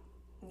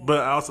 But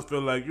I also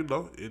feel like,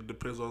 it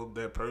depends on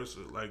that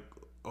person. Like,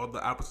 on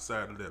the opposite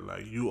side of that,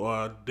 like, you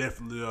are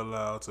definitely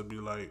allowed to be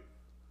like,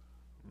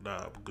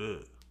 nah, I'm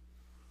good.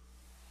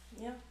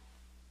 Yeah.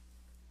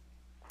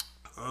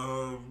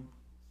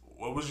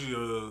 What was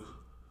your,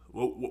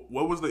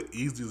 what was the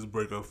easiest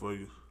breakup for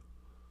you?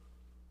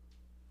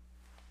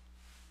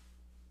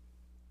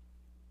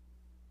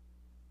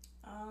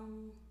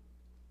 Um,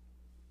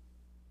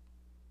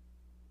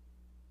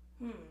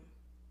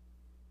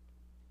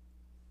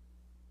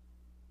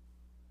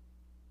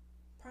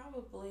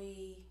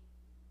 Probably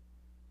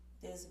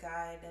this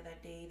guy that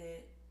I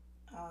dated.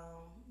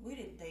 We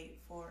didn't date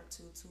for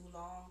too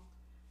long,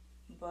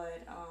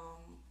 but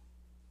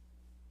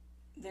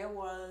there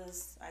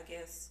was, I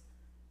guess,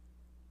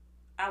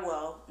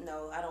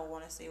 no, I don't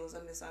want to say it was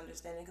a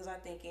misunderstanding because I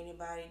think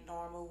anybody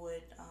normal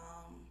would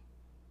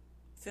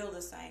feel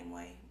the same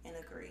way and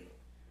agree.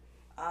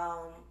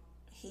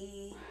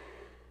 He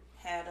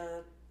had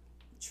a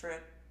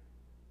trip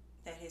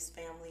that his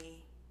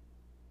family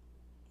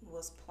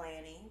was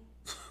planning.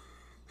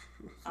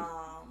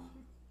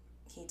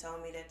 He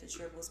told me that the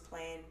trip was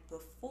planned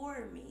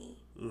before me.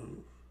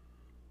 Mm-hmm.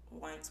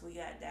 Once we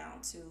got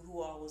down to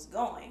who all was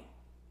going.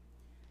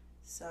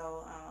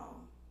 So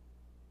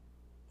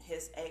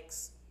his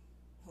ex,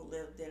 who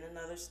lived in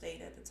another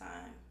state at the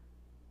time,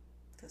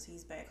 because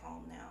he's back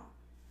home now,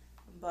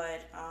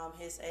 but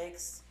his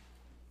ex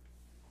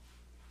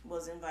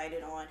was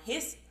invited on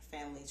his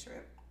family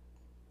trip,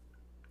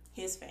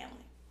 his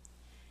family,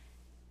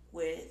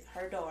 with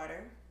her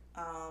daughter,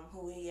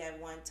 who he at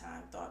one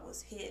time thought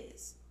was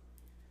his.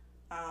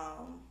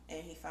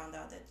 And he found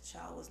out that the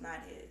child was not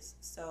his.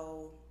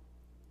 So,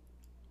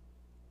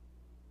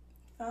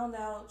 found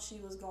out she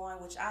was going,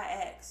 which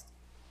I asked.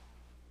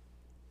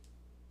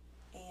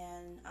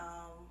 And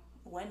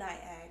when I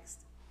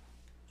asked,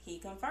 he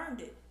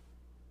confirmed it.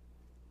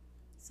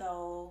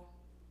 So,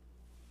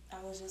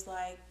 I was just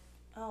like,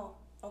 oh,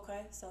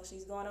 okay, so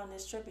she's going on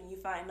this trip and you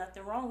find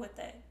nothing wrong with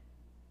that.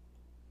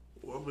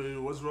 Well, I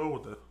mean, what's wrong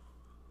with that?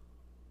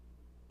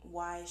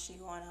 Why is she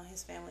going on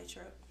his family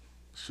trip?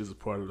 She's a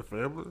part of the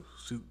family.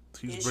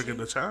 He's bringing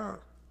the child.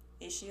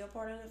 Is she a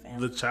part of the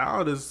family? The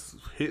child is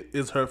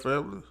her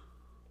family.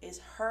 Is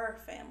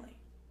her family.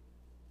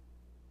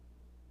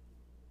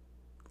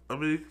 I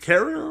mean,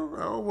 carry on.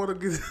 I don't want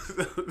to get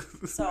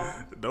so.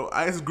 Don't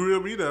ice grill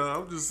me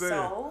now. I'm just saying.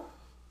 So,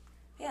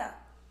 yeah.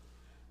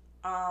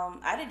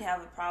 I didn't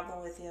have a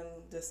problem with him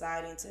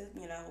deciding to,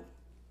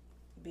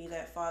 be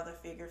that father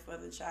figure for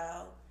the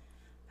child.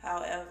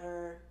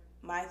 However,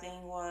 my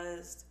thing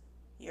was,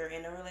 you're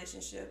in a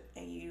relationship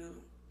and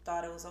you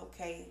thought it was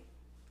okay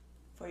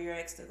for your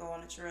ex to go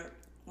on a trip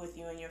with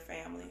you and your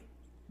family.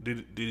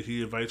 Did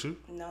he invite you?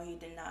 No, he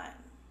did not.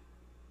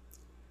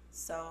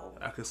 So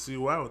I can see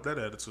why with that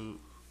attitude.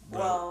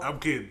 Well, I'm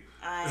kidding.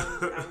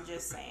 I'm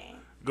just saying.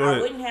 Go ahead.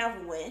 I wouldn't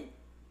have went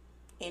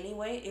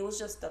anyway. It was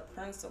just the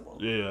principle.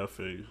 Yeah, I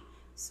feel you.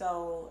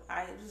 So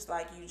I just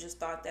like, you just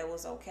thought that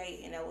was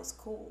okay and that was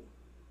cool.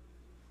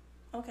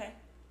 Okay.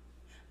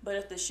 But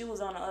if the shoe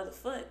was on the other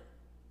foot,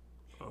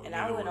 and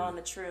I went on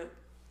the trip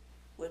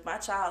with my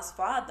child's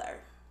father,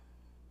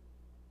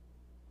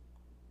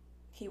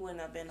 he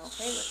wouldn't have been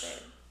okay with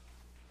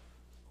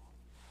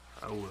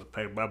that. I would have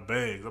packed my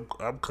bags.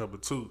 I'm coming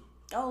too.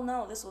 Oh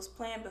no, this was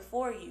planned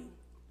before you.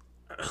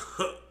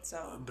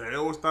 So they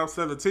always stop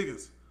selling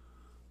tickets.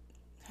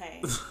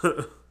 Hey.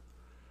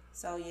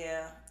 So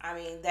yeah, I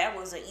mean, that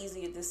was an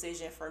easier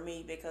decision for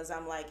me because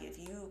I'm like, if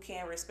you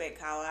can't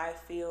respect how I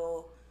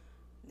feel,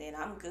 then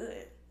I'm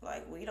good.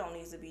 Like, we don't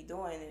need to be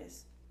doing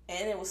this.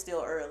 And it was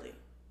still early.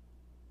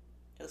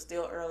 It was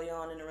still early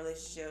on in the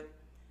relationship.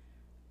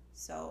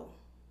 So,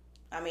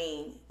 I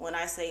mean, when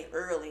I say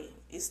early,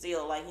 it's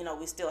still like,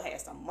 we still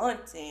had some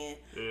months in.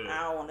 Yeah.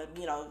 I don't want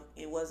to,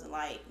 it wasn't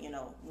like,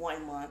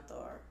 1 month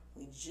or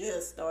we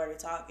just started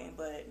talking.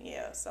 But,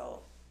 yeah,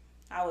 so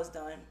I was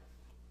done.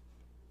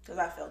 Because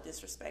I felt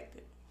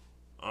disrespected.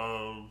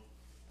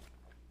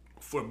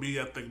 For me,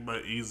 I think my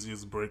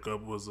easiest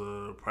breakup was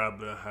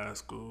probably in high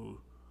school.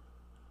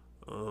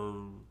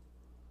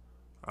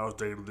 I was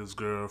dating this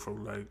girl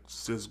from like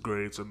 6th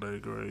grade to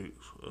 9th grade.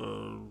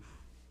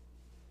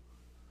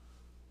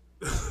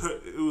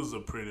 It was a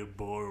pretty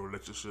boring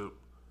relationship.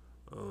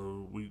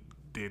 We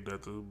did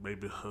nothing,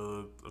 maybe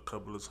hugged a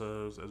couple of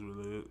times as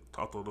we did,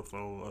 talked on the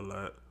phone a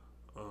lot.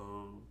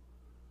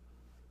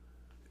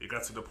 It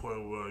got to the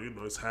point where,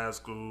 it's high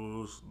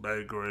school,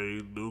 9th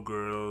grade, new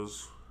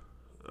girls.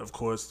 Of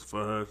course,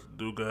 for her,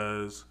 new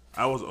guys.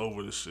 I was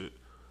over the shit.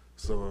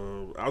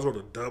 So I was going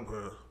to dump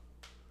her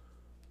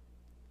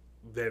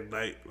that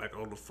night, like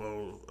on the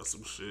phone or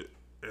some shit.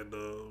 And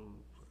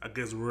I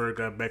guess word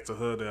got back to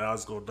her that I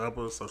was going to dump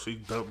her. So she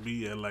dumped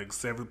me at like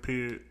 7th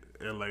period.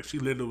 And like she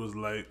literally was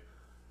like,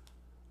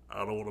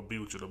 I don't want to be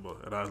with you no more.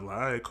 And I was like,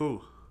 all right,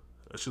 cool.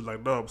 And she was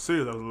like, no, I'm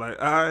serious. I was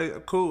like, all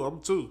right, cool. I'm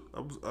too.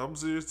 I'm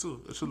serious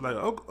too. And she was like,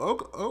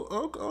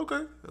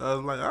 okay. And I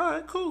was like, all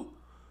right, cool.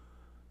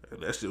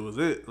 And that shit was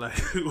it. Like,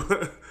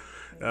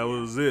 that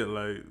was it.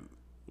 Like,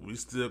 we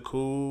still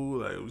cool.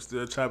 Like, we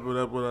still chopping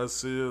up when I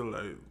see her.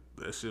 Like,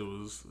 that shit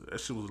was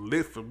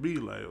lit for me.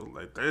 Like, I was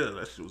like, damn,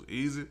 that shit was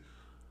easy.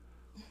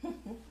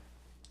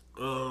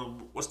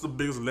 What's the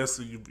biggest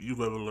lesson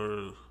you've ever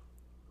learned?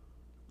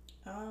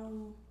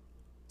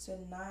 To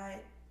not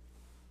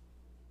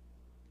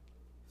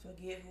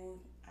forget who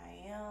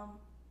I am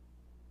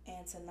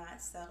and to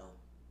not settle.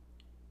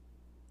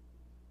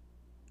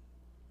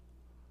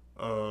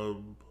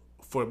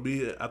 For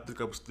me, I think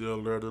I'm still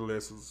learning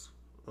lessons.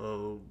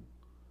 I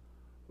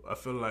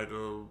feel like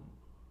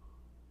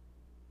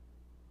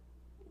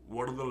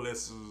one of the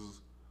lessons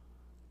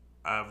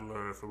I've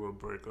learned from a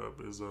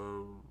breakup is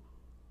you're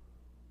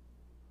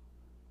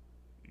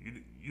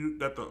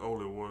not the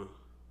only one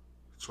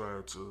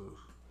trying to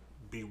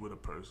be with a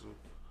person.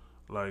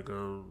 Like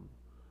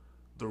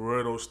the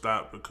world don't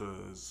stop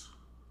because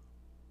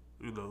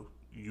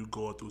you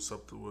going through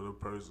something with a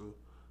person.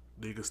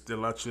 Niggas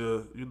still out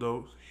here,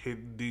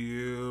 hitting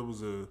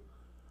DMs and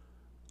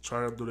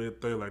trying to do their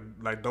thing.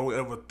 Like don't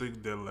ever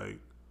think that like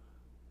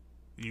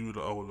you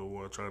the only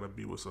one trying to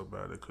be with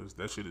somebody, because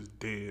that shit is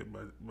dead,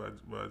 my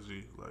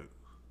G. Like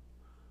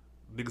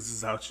niggas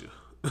is out here.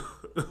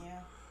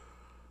 Yeah.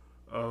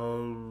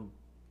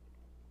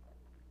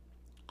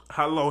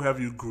 How long have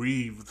you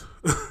grieved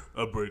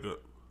a breakup?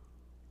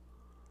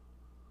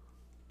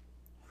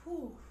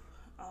 Whew.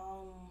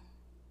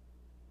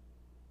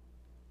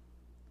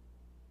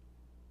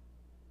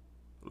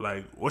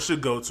 Like, what's your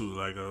go-to?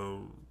 Like,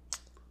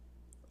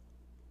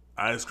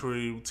 ice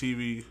cream,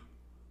 TV,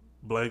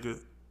 blanket.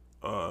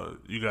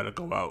 You gotta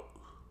go out.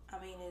 I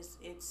mean,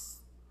 it's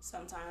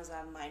sometimes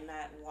I might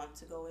not want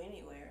to go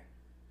anywhere.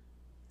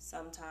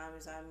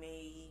 Sometimes I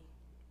may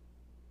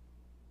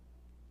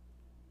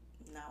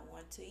not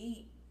want to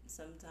eat.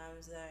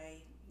 Sometimes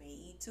I may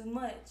eat too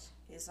much.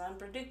 It's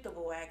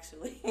unpredictable,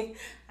 actually.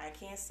 I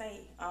can't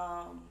say.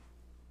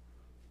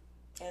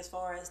 As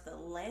far as the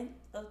length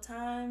of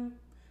time,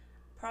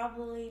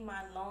 probably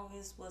my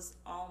longest was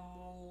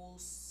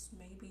almost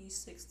maybe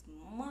 6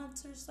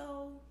 months or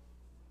so.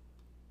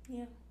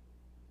 Yeah.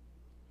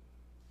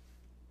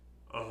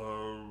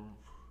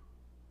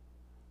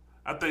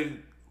 I think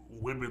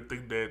women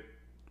think that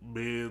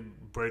men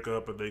break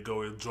up and they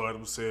go enjoy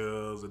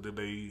themselves and then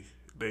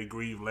they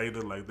grieve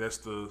later. Like that's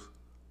the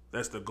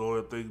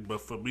going thing.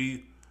 But for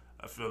me,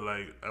 I feel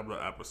like I'm the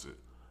opposite.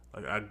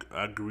 Like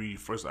I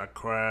grieve first. I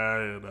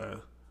cry and I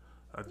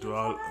do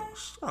all.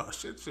 Oh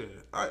shit.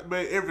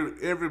 Man,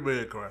 every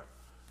man cry.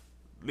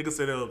 Niggas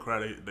say they don't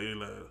cry. They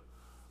like.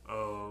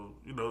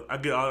 I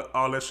get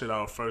all that shit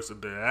out first, and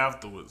then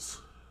afterwards,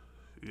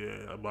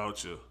 yeah,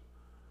 about you.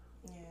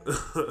 Yeah.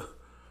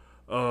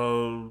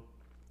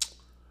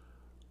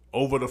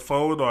 Over the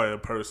phone or in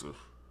person?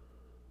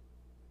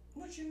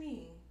 What you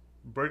mean?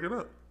 Break it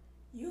up.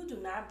 You do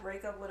not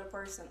break up with a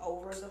person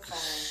over the phone.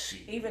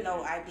 Shit. Even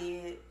though I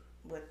did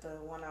with the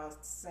one I was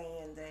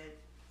saying that,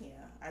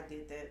 yeah, I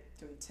did that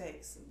through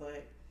text.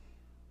 But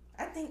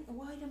I think,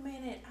 wait a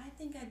minute, I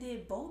think I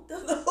did both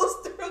of those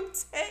through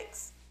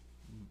text.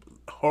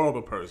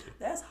 Horrible person.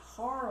 That's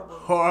horrible.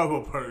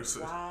 Horrible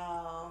person.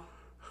 Wow.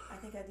 I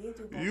think I did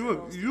do both of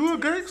those You a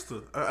through text.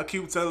 gangster. I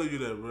keep telling you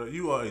that, bro.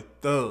 You are a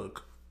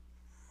thug.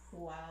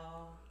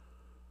 Wow.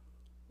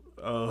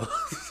 Uh,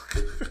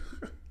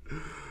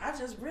 I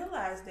just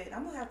realized that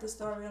I'm going to have to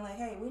start being like,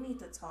 hey, we need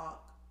to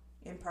talk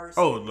in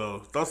person. oh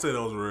no! Don't say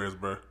those words,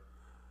 bro.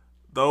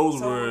 Those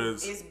So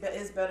words.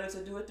 it's better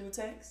to do it through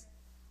text?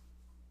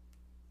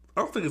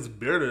 I don't think it's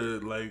better.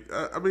 Like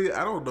I mean,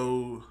 I don't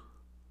know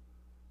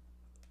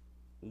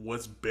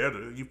what's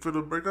better. You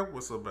finna break up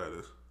with somebody.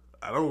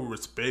 I don't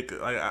respect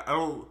it. Like I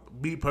don't.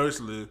 Me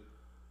personally,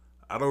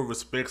 I don't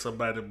respect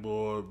somebody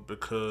more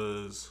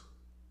because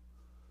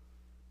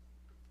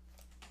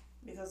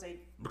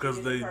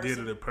they did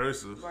it in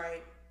person.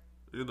 Right.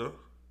 That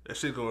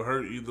shit gonna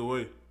hurt either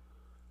way.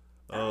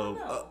 I don't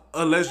know.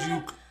 Unless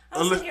I'm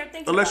unless sitting here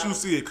thinking unless about you it.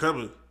 see it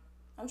coming.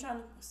 I'm trying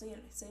to sit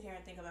here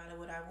and think about it.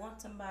 Would I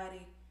want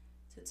somebody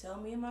to tell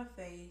me in my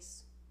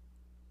face,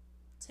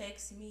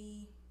 text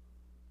me,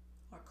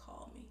 or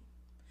call me?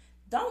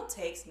 Don't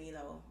text me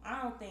though.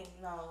 I don't think,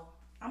 no.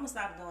 I'm gonna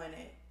stop doing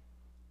it.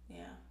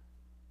 Yeah.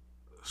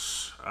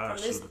 I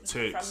shoot a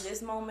text. From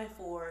this moment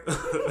forward,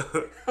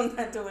 I'm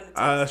not doing the text.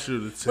 I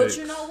shoot a text. But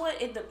you know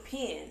what? It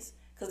depends.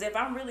 Because if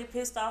I'm really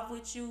pissed off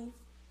with you,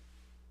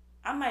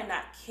 I might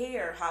not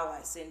care how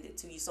I send it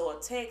to you. So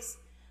a text,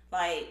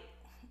 like,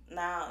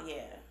 now,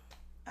 yeah.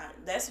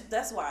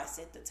 That's why I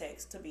sent the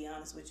text, to be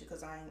honest with you,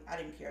 because I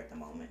didn't care at the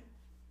moment.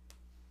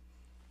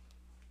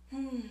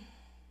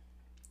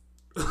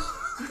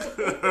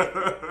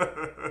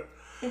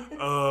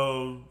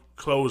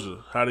 Closure.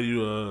 How do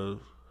you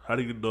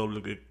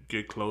normally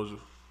get closure?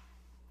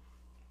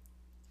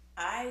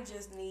 I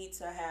just need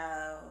to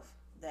have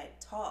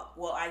that talk.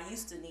 Well, I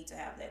used to need to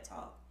have that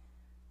talk.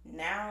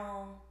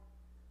 Now,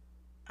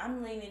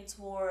 I'm leaning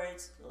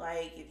towards,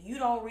 like, if you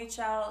don't reach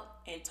out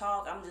and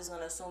talk, I'm just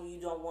going to assume you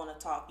don't want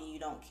to talk and you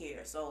don't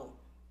care. So,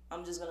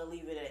 I'm just going to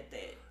leave it at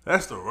that.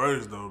 That's the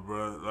worst, though,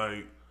 bro.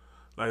 Like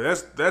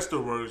that's the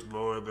worst,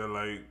 knowing that,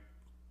 like,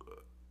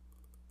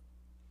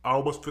 I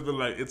almost feel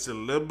like it's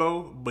in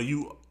limbo, but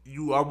you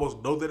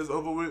almost know that it's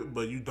over with,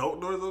 but you don't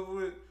know it's over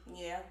with.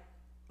 Yeah.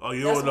 Or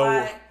you don't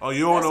know. Or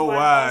you don't know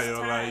why.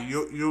 Or like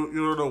you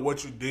don't know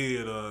what you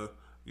did. Or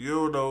you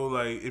don't know,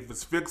 like, if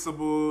it's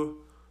fixable.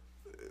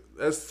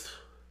 That's.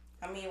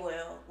 I mean,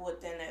 well,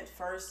 within that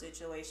first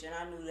situation,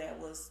 I knew that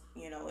was,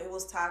 it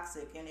was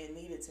toxic and it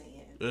needed to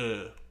end.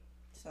 Yeah.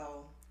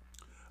 So.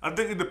 I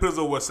think it depends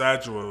on what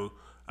side you're on.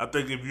 I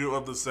think if you're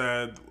on the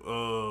side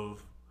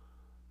of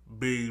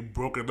being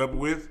broken up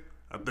with,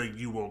 I think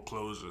you want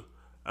closure.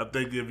 I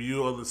think if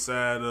you're on the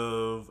side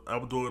of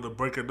I'm doing the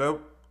breaking up,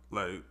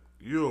 like,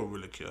 you don't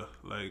really care.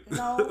 Like,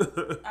 no,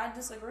 I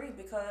disagree,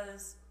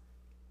 because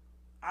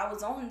I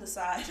was on the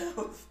side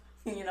of,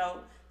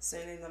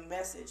 sending the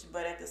message,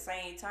 but at the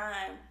same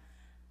time,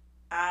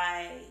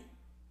 I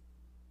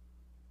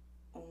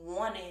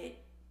wanted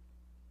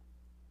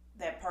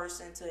that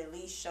person to at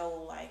least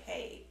show, like,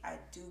 hey, I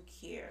do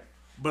care.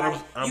 But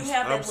like,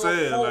 I'm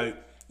saying, hope, like,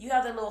 you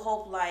have that little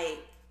hope, like,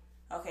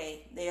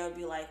 okay, they'll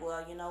be like,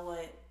 well, you know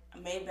what?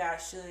 Maybe I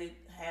should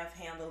have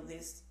handled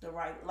this the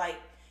right, like,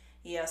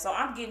 yeah. So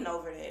I'm getting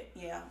over that.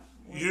 Yeah.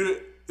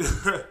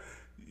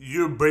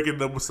 You're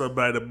breaking up with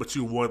somebody, but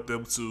you want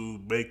them to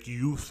make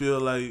you feel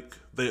like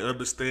they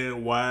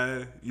understand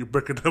why you're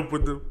breaking up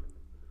with them.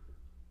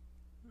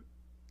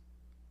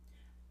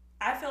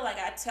 I feel like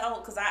I tell,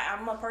 because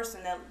I'm a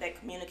person that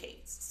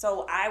communicates.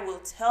 So I will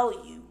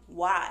tell you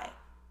why.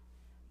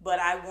 But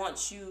I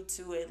want you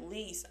to at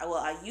least,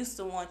 I used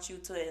to want you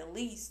to at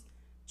least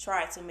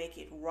try to make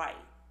it right.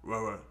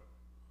 Right.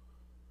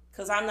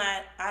 Because I'm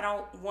not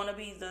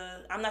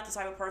the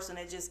type of person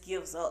that just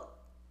gives up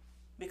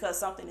because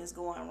something is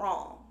going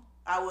wrong.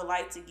 I would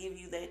like to give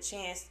you that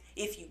chance,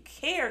 if you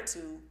care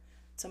to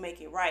make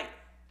it right.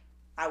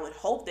 I would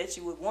hope that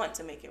you would want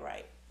to make it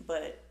right.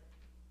 But,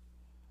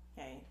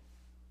 hey.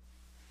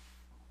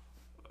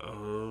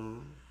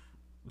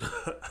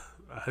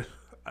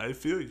 I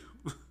feel you.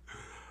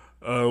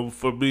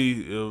 For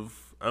me,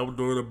 if I'm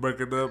doing a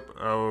breaking up,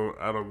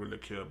 I don't really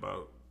care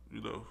about,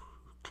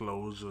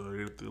 closure or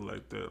anything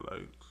like that.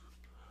 Like,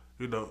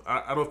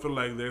 I don't feel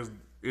like there's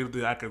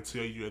anything I can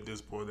tell you at this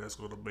point that's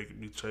going to make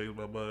me change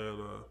my mind.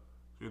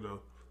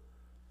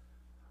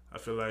 I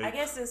feel like, I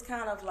guess it's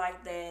kind of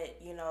like that,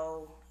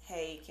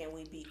 hey, can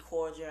we be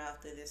cordial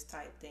after this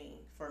type thing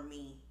for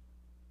me?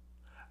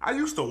 I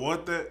used to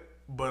want that,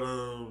 but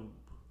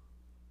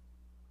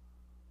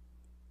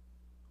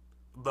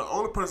the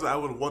only person I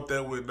would want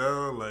that with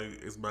now,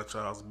 like, is my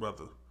child's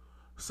mother.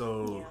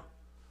 So, yeah.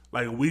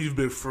 Like, we've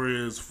been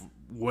friends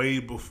way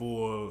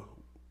before,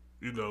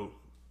 like,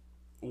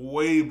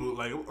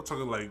 I'm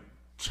talking, like,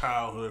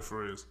 childhood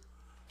friends.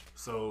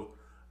 So,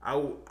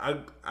 I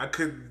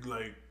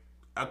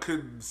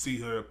couldn't see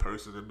her in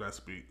person and not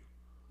speak.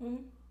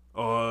 Mm-hmm.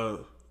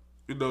 Or,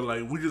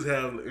 like, we just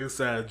have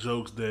inside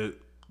jokes that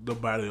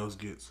nobody else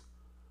gets.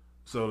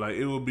 So, like,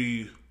 it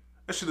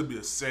should be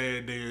a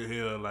sad day in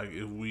here, like,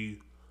 if we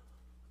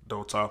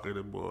don't talk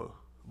anymore.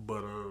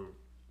 But,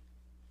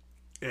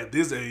 at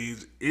this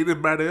age,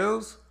 anybody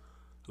else,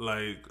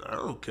 like, I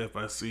don't care if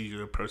I see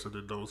you in person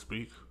and don't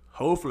speak.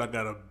 Hopefully I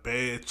got a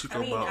bad chick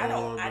on my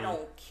arm. I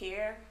don't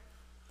care,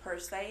 per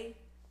se,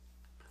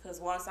 because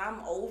once I'm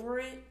over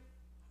it,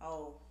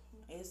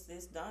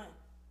 it's done.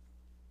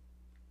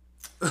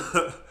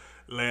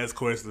 Last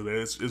question.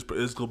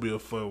 It's gonna be a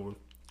fun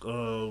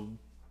one.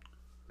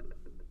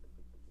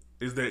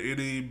 Is there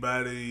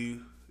anybody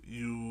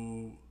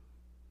you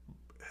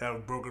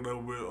have broken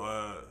up with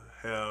or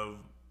have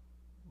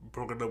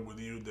broken up with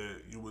you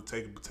that you would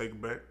take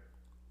back?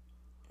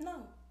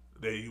 No.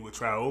 That you would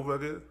try over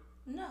again?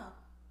 No.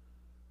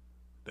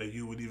 That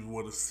you would even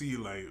want to see,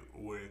 like,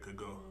 where it could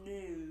go?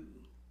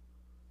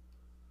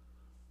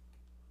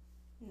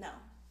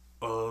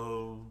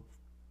 No.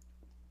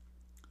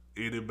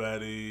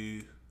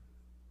 Anybody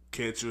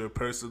catch you in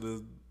person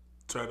and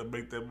try to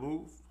make that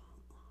move?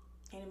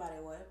 Anybody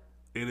what?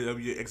 Any of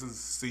your exes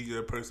see you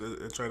in person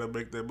and try to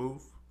make that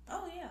move?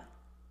 Oh yeah.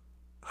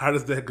 How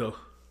does that go?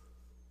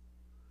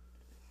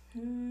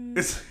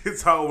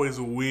 It's always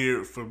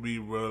weird for me,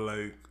 bro.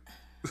 Like,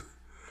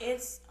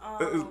 It's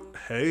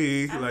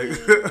hey, I like,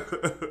 mean,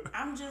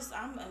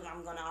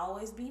 I'm gonna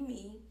always be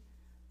me.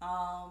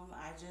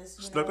 I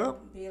just Stuck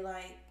up? be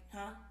like,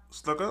 huh?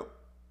 stuck up.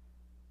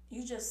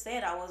 You just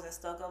said I wasn't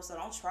stuck up, so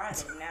don't try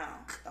it now.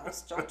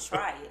 Don't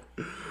try it.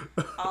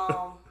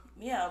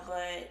 Yeah,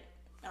 but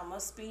I'm gonna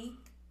speak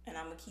and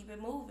I'm gonna keep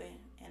it moving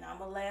and I'm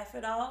gonna laugh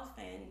it off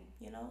and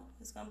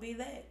it's gonna be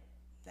that.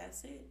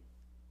 That's it.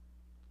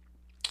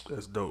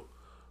 That's dope.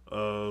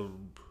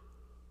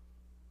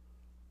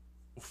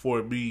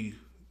 For me,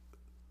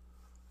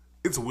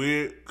 it's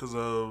weird because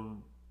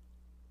I'm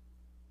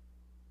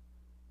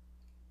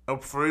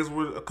friends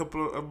with a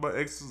couple of my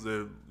exes,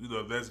 and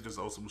that's just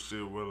on some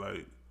shit where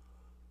like,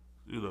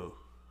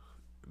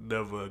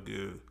 never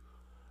again.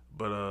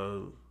 But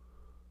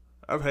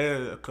I've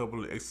had a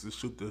couple of exes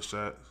shoot their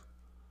shots,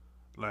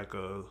 like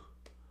a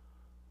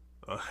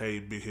hey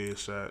big head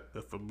shot,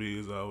 and for me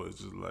it's always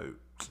just like,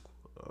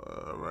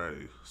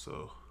 alright,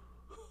 so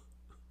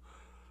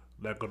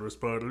not gonna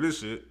respond to this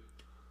shit.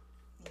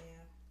 Yeah.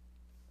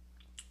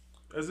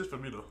 That's it for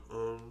me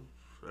though.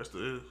 That's the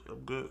end. I'm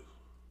good.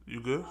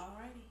 You good?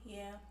 Alrighty.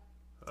 Yeah.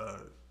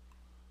 Alright.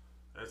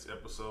 That's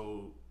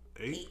episode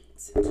 8. 8.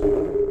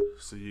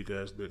 See you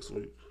guys next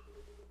week.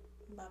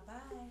 Bye bye.